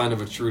 That's the sign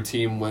of a true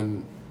team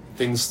when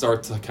things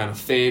start to kind of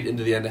fade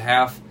into the end of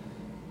half.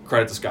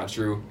 Credit to Scott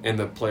Drew and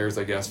the players,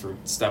 I guess, for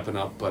stepping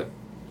up. But,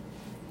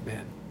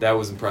 man, that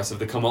was impressive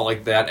to come out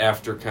like that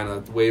after kind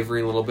of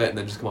wavering a little bit and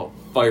then just come out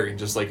firing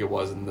just like it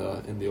was in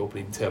the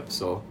opening tip.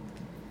 So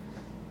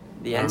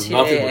The Nothing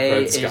but credit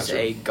NCAA to Scott is Drew.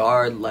 a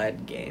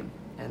guard-led game,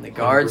 and the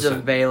guards 100%.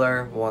 of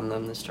Baylor won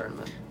them this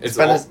tournament. It's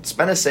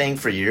been a saying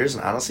for years,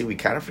 and honestly, we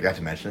kind of forgot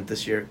to mention it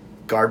this year.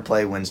 Guard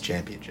play wins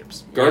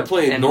championships. guard Yep,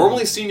 play, and-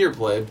 normally senior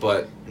play,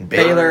 but And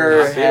Baylor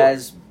not Baylor.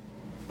 has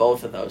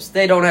both of those.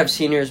 They don't have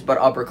seniors, but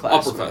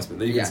upperclassmen. upperclassmen.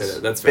 You Yes. can say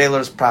that. That's fair.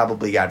 Baylor's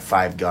probably got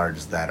 5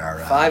 guards that are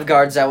 5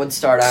 guards that would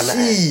start on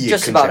Key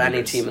just about any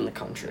contributors. team in the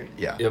country.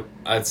 Yeah. Yep,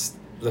 that's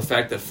the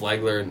fact that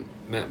Flagler and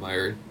Matt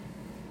Meyer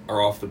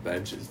are off the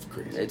bench is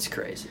crazy. It's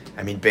crazy.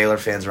 I mean, Baylor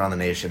fans around the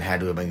nation had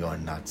to have been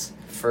going nuts.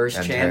 First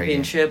Entire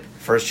championship.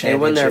 First They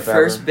championship won their ever.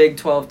 first Big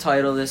 12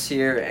 title this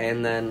year,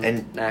 and then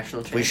And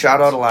national championship. We shout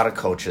out a lot of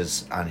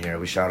coaches on here.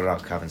 We shouted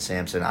out Kevin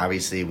Sampson.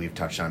 Obviously, we've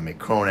touched on Mick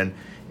Cronin.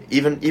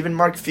 Even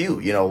Mark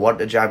Few,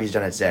 what a job he's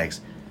done at Zags.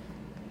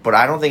 But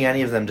I don't think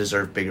any of them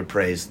deserve bigger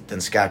praise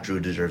than Scott Drew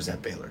deserves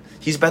at Baylor.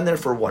 He's been there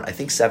for,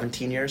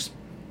 17 years?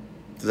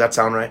 Does that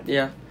sound right?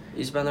 Yeah,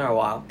 he's been there a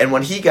while. And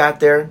when he got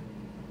there,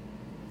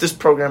 this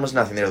program was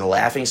nothing. They were the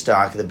laughing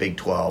stock of the Big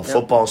 12, Yep.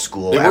 football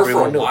school. They were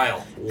Everyone for a knew.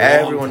 while.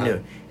 Everyone Long knew.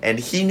 time. And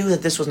he knew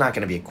that this was not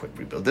going to be a quick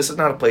rebuild. This is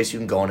not a place you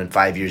can go in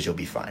 5 years, you'll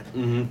be fine.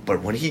 Mm-hmm.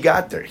 But when he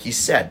got there, he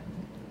said,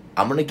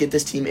 I'm going to get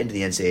this team into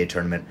the NCAA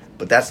tournament,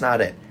 but that's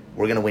not it.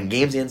 We're going to win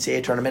games in the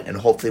NCAA tournament and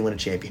hopefully win a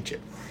championship.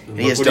 And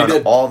he look has what he done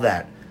did. all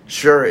that.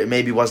 Sure, it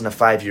maybe wasn't a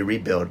 5-year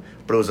rebuild,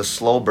 but it was a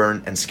slow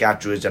burn, and Scott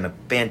Drew has done a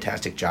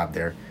fantastic job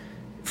there.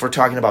 If we're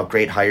talking about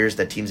great hires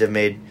that teams have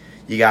made,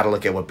 you got to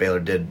look at what Baylor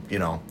did,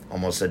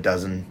 almost a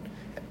dozen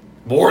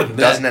More than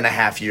that. dozen and a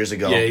half years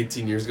ago. Yeah,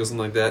 18 years ago, something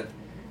like that.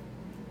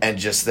 And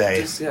just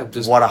say,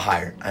 Just what a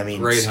hire. I mean,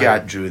 great Scott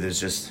hire. Drew,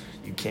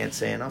 you can't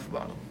say enough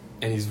about him.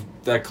 And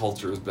that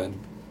culture has been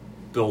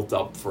built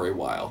up for a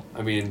while.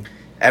 I mean,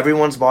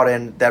 Everyone's bought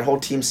in. That whole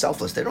team's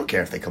selfless. They don't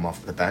care if they come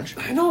off the bench.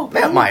 I know.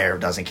 Matt Meyer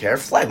doesn't care.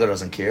 Flagler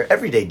doesn't care.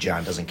 Everyday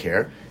John doesn't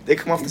care. They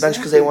come off the bench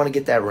because they want to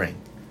get that ring.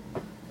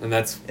 And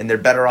they're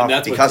better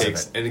off because of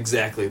it. And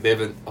exactly. They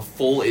have a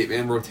full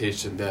 8-man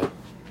rotation that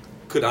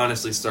could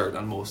honestly start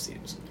on most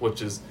teams,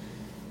 which is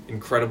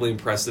incredibly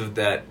impressive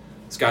that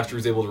Scott Drew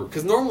is able to...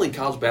 Because normally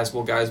college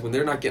basketball guys, when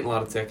they're not getting a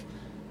lot of tick,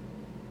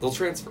 they'll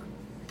transfer.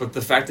 But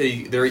the fact that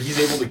he's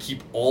able to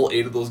keep all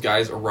 8 of those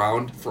guys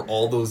around for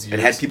all those years...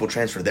 And had people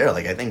transfer there.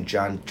 Like, I think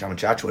John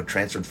Machacho had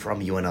transferred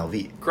from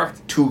UNLV.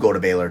 Correct. To go to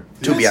Baylor,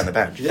 to be on the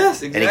bench.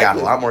 Yes, exactly. And he got a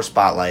lot more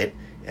spotlight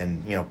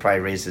and, probably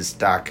raised his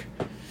stock.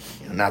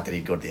 Not that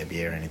he'd go to the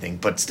NBA or anything,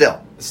 but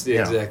still.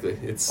 Exactly.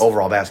 It's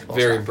overall basketball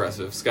very stock.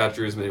 Impressive. Scott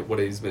Drew what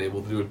he's been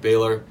able to do at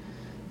Baylor,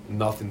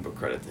 nothing but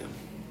credit to him.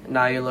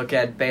 Now you look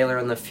at Baylor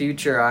in the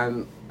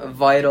future.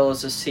 Vital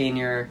is a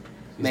senior.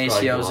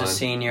 Macio's a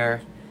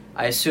senior.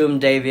 I assume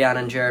Davion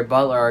and Jared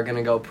Butler are going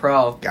to go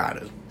pro. Got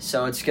it.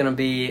 So it's going to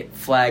be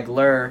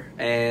Flagler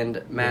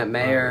and Matt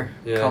Mayer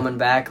coming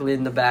back,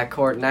 leading the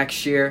backcourt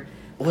next year.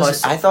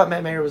 I thought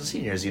Matt Mayer was a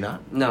senior. Is he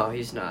not? No,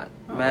 he's not.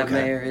 Matt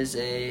Mayer is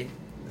I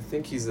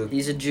think he's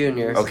a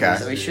junior. Okay.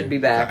 So he should be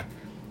back. Okay.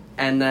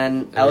 And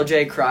then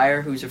LJ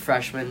Cryer, who's a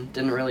freshman,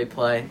 didn't really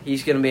play.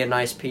 He's going to be a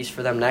nice piece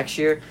for them next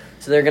year.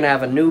 So they're going to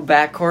have a new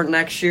backcourt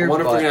next year. I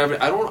wonder if they're going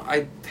to have...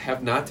 I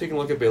have not taken a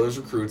look at Baylor's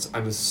recruits.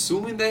 I'm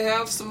assuming they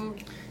have some...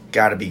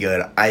 Got to be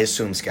good. I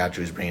assume Scott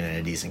Drew's bringing in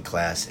a decent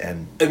class,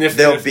 and if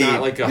they'll if be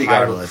not like a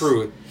regardless. High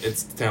recruit.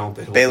 It's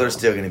talented. Baylor's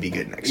still going to be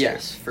good next year.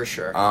 Yes, for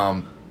sure.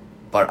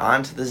 But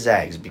on to the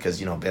Zags, because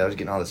Baylor's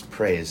getting all this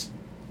praise.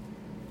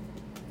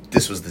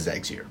 This was the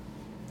Zags' year.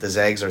 The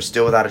Zags are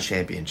still without a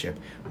championship.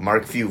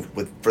 Mark Few,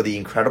 for the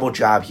incredible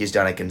job he's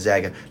done at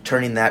Gonzaga,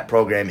 turning that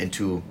program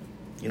into,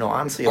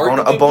 honestly, a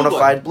bona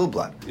fide blue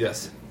blood.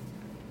 Yes.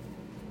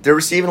 They're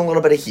receiving a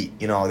little bit of heat.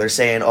 They're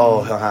saying,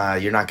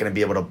 you're not going to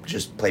be able to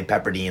just play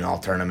Pepperdine all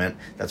tournament.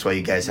 That's why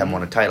you guys haven't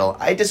won a title.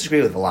 I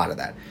disagree with a lot of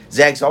that.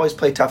 Zags always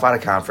play tough out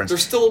of conference. They're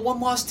still a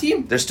one-loss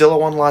team.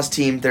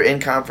 Their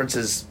in-conference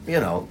is,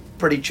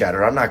 pretty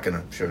cheddar. I'm not going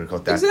to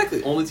sugarcoat that.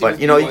 Exactly. Only team but,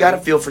 you got to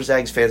feel for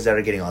Zags fans that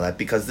are getting all that,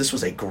 because this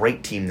was a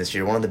great team this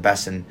year. One of the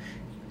best in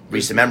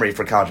recent memory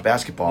for college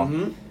basketball.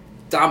 Mm-hmm.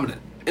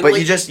 Dominant. And but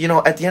you just,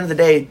 at the end of the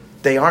day,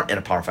 they aren't in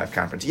a Power 5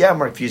 conference. Yeah,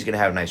 Mark Few's going to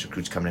have nice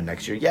recruits coming in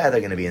next year. Yeah,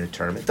 they're going to be in the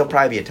tournament. They'll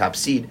probably be a top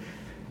seed.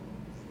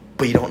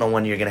 But you don't know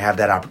when you're going to have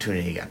that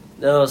opportunity again.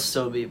 They'll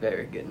still be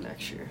very good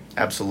next year.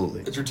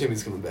 Absolutely. Drew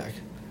Timmy's coming back.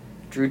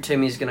 Drew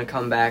Timmy's going to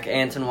come back.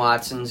 Anton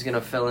Watson's going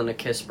to fill in a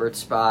Kispert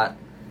spot.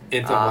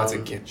 Anton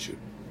Watson can't shoot,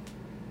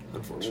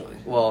 unfortunately.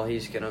 Well,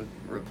 he's going to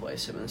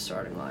replace him in the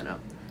starting lineup.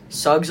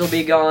 Suggs will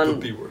be gone. Could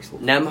be worse.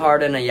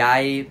 Nemhard and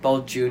Ayayi,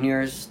 both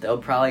juniors, they'll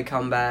probably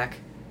come back.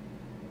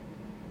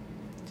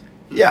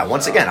 Yeah,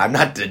 once again, I'm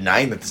not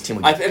denying that this team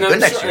will be good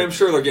next year. I'm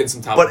sure they're getting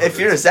some top. But if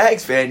you're a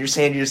Zags fan, you're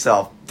saying to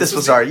yourself, this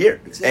was our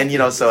year. Exactly.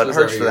 And, so it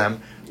hurts for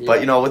them. Yeah.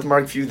 But, with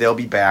Mark Few, they'll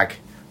be back.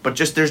 But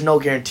just there's no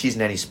guarantees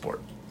in any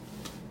sport.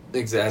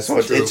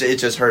 Exactly. So it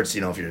just hurts,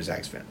 if you're a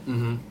Zags fan.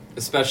 Mm-hmm.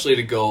 Especially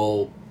to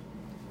go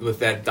with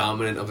that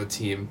dominant of a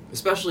team.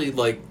 Especially,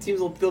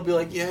 teams, they'll be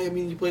like,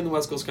 you play in the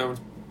West Coast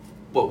Conference.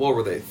 What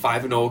were they?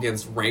 5-0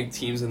 against ranked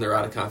teams in their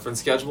out-of-conference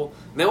schedule.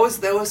 And they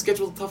always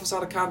schedule the toughest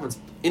out-of-conference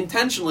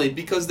intentionally,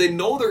 because they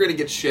know they're going to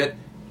get shit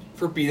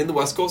for being in the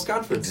West Coast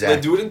Conference. Exactly.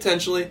 They do it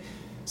intentionally.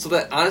 So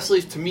that,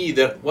 honestly, to me,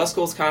 that West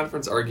Coast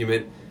Conference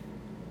argument...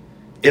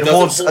 It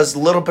holds a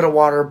little bit of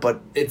water, but...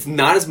 It's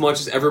not as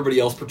much as everybody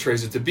else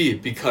portrays it to be,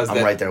 because...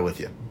 I'm right there with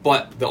you.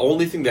 But the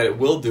only thing that it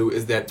will do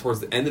is that towards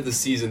the end of the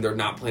season, they're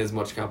not playing as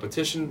much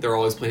competition. They're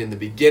always playing in the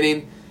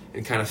beginning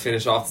and kind of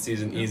finish off the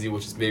season easy,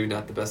 which is maybe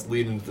not the best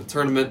lead into the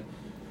tournament.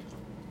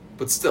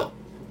 But still,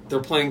 they're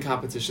playing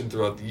competition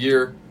throughout the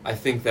year. I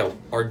think that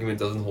argument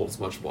doesn't hold as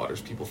much water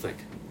as people think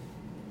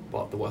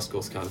about the West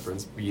Coast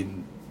Conference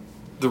being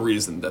the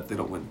reason that they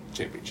don't win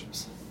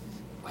championships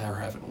or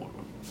haven't won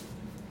one.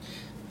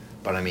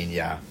 But,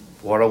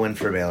 what a win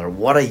for Baylor.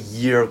 What a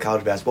year of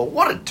college basketball.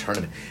 What a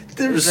tournament.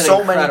 There's an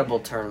so incredible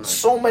tournament.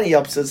 So many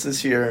upsets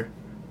this year.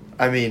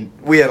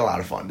 We had a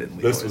lot of fun, didn't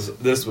we? This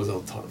was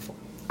a ton of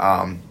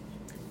fun.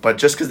 But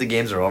just because the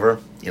games are over,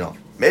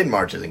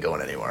 mid-March isn't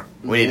going anywhere.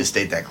 We need to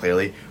state that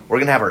clearly. We're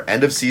going to have our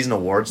end-of-season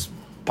awards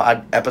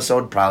pod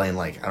episode probably in,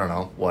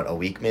 a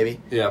week maybe?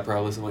 Yeah,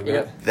 probably something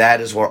like that.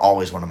 That is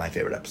always one of my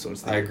favorite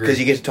episodes. I agree. Because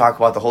you get to talk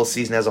about the whole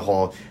season as a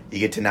whole. You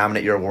get to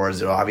nominate your awards.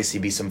 There will obviously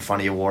be some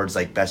funny awards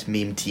like Best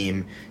Meme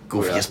Team,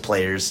 Goofiest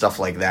Players, stuff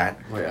like that.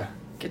 Oh, yeah.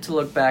 Get to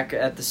look back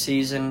at the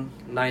season.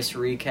 Nice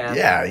recap.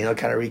 Yeah,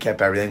 kind of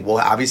recap everything. We'll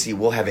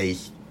have a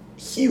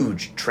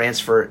huge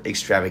transfer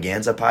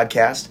extravaganza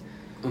podcast.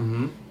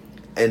 Mm-hmm.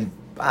 And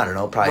I don't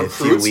know, probably a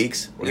few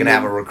weeks. We're going to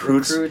have a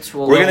recruits. We're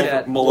going to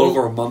have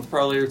over a month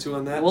probably or two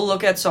on that. We'll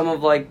look at some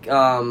of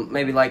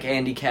maybe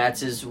Andy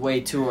Katz's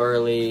way too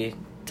early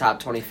top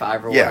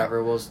 25 or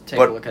whatever. We'll take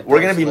a look at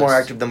we're going to be more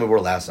active than we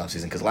were last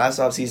offseason, because last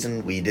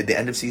offseason we did the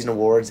end of season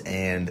awards,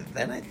 and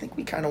then I think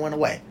we kind of went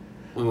away.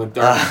 We went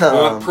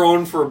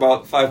prone for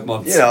about 5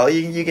 months.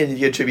 You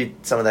can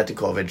attribute some of that to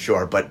COVID,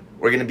 sure, but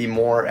We're going to be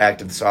more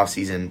active this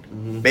offseason.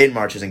 Mm-hmm. Maiden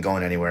March isn't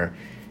going anywhere.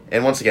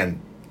 And once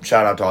again,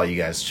 shout out to all you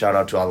guys. Shout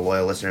out to all the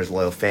loyal listeners,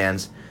 loyal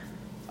fans.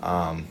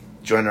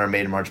 Join our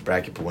Maiden March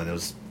bracket to win. It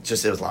was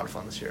a lot of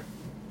fun this year.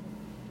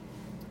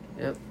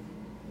 Yep.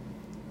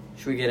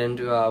 Should we get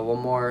into one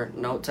more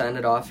note to end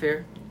it off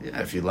here?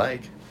 Yeah, if you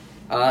like.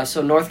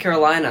 So North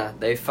Carolina,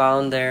 they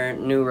found their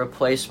new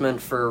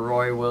replacement for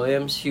Roy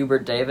Williams,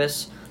 Hubert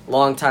Davis,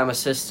 longtime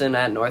assistant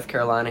at North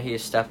Carolina. He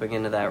is stepping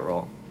into that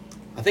role.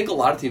 I think a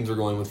lot of teams are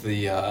going with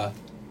the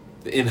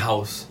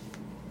in-house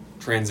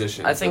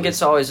transition. I think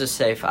it's always a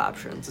safe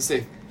option. It's a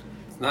safe.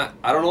 It's not.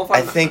 I don't know if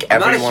I'm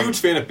not a huge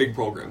fan of big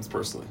programs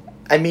personally.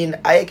 I mean,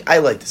 I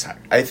like this hire.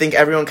 I think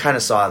everyone kind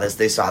of saw this.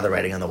 They saw the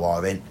writing on the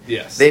wall.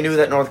 Yes. They knew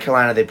that North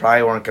Carolina, they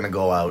probably weren't going to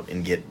go out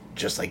and get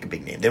just like a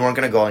big name. They weren't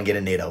going to go and get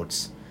a Nate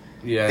Oates.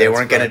 Yeah, they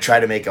weren't going to try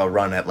to make a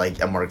run at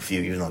like a Mark Few,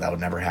 even though that would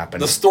never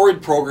happen. The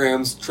storied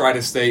programs try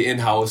to stay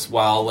in-house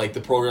while like the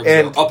programs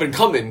that are up and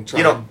coming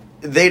try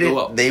they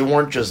didn't. They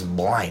weren't just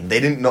blind. They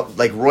didn't know.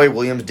 Like Roy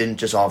Williams didn't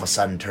just all of a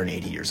sudden turn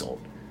 80 years old.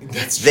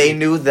 That's true. They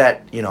knew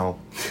that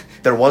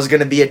there was going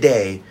to be a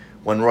day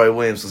when Roy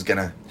Williams was going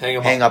to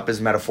hang up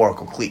his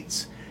metaphorical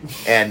cleats,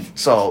 and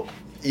so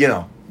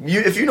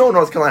if you know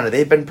North Carolina,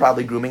 they've been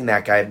probably grooming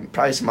that guy,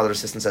 probably some other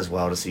assistants as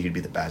well to see who'd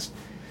be the best.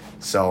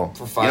 So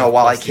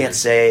while I can't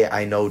say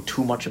I know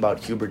too much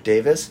about Hubert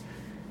Davis,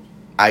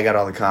 I got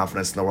all the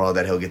confidence in the world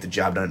that he'll get the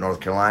job done at North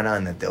Carolina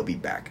and that they'll be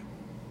back.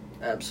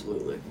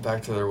 Absolutely.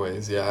 Back to their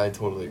ways. Yeah, I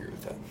totally agree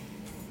with that.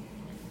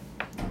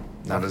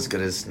 Not as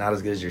good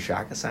as your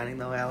Shaka signing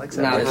though, Alex.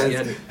 Not as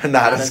good.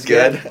 Not as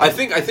good. I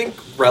think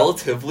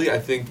relatively,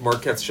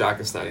 Marquette's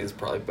Shaka signing is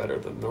probably better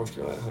than North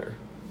Carolina hire.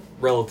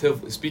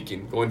 Relatively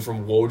speaking, going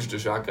from Woj to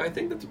Shaka, I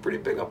think that's a pretty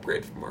big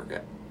upgrade for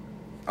Marquette.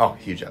 Oh,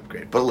 huge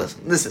upgrade. But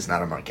listen, this is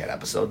not a Marquette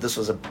episode. This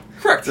was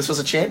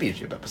a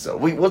championship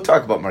episode. We'll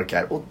talk about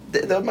Marquette.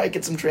 They might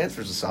get some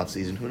transfers this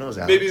offseason. Who knows,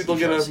 Alex? Maybe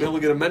they'll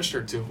get a mention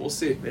or two. We'll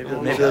see. Maybe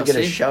they'll get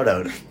a shout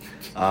out.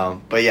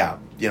 But yeah,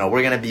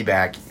 we're gonna be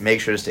back.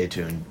 Make sure to stay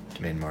tuned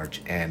to Maiden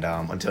March. And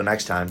until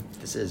next time,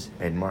 this is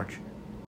Maiden March.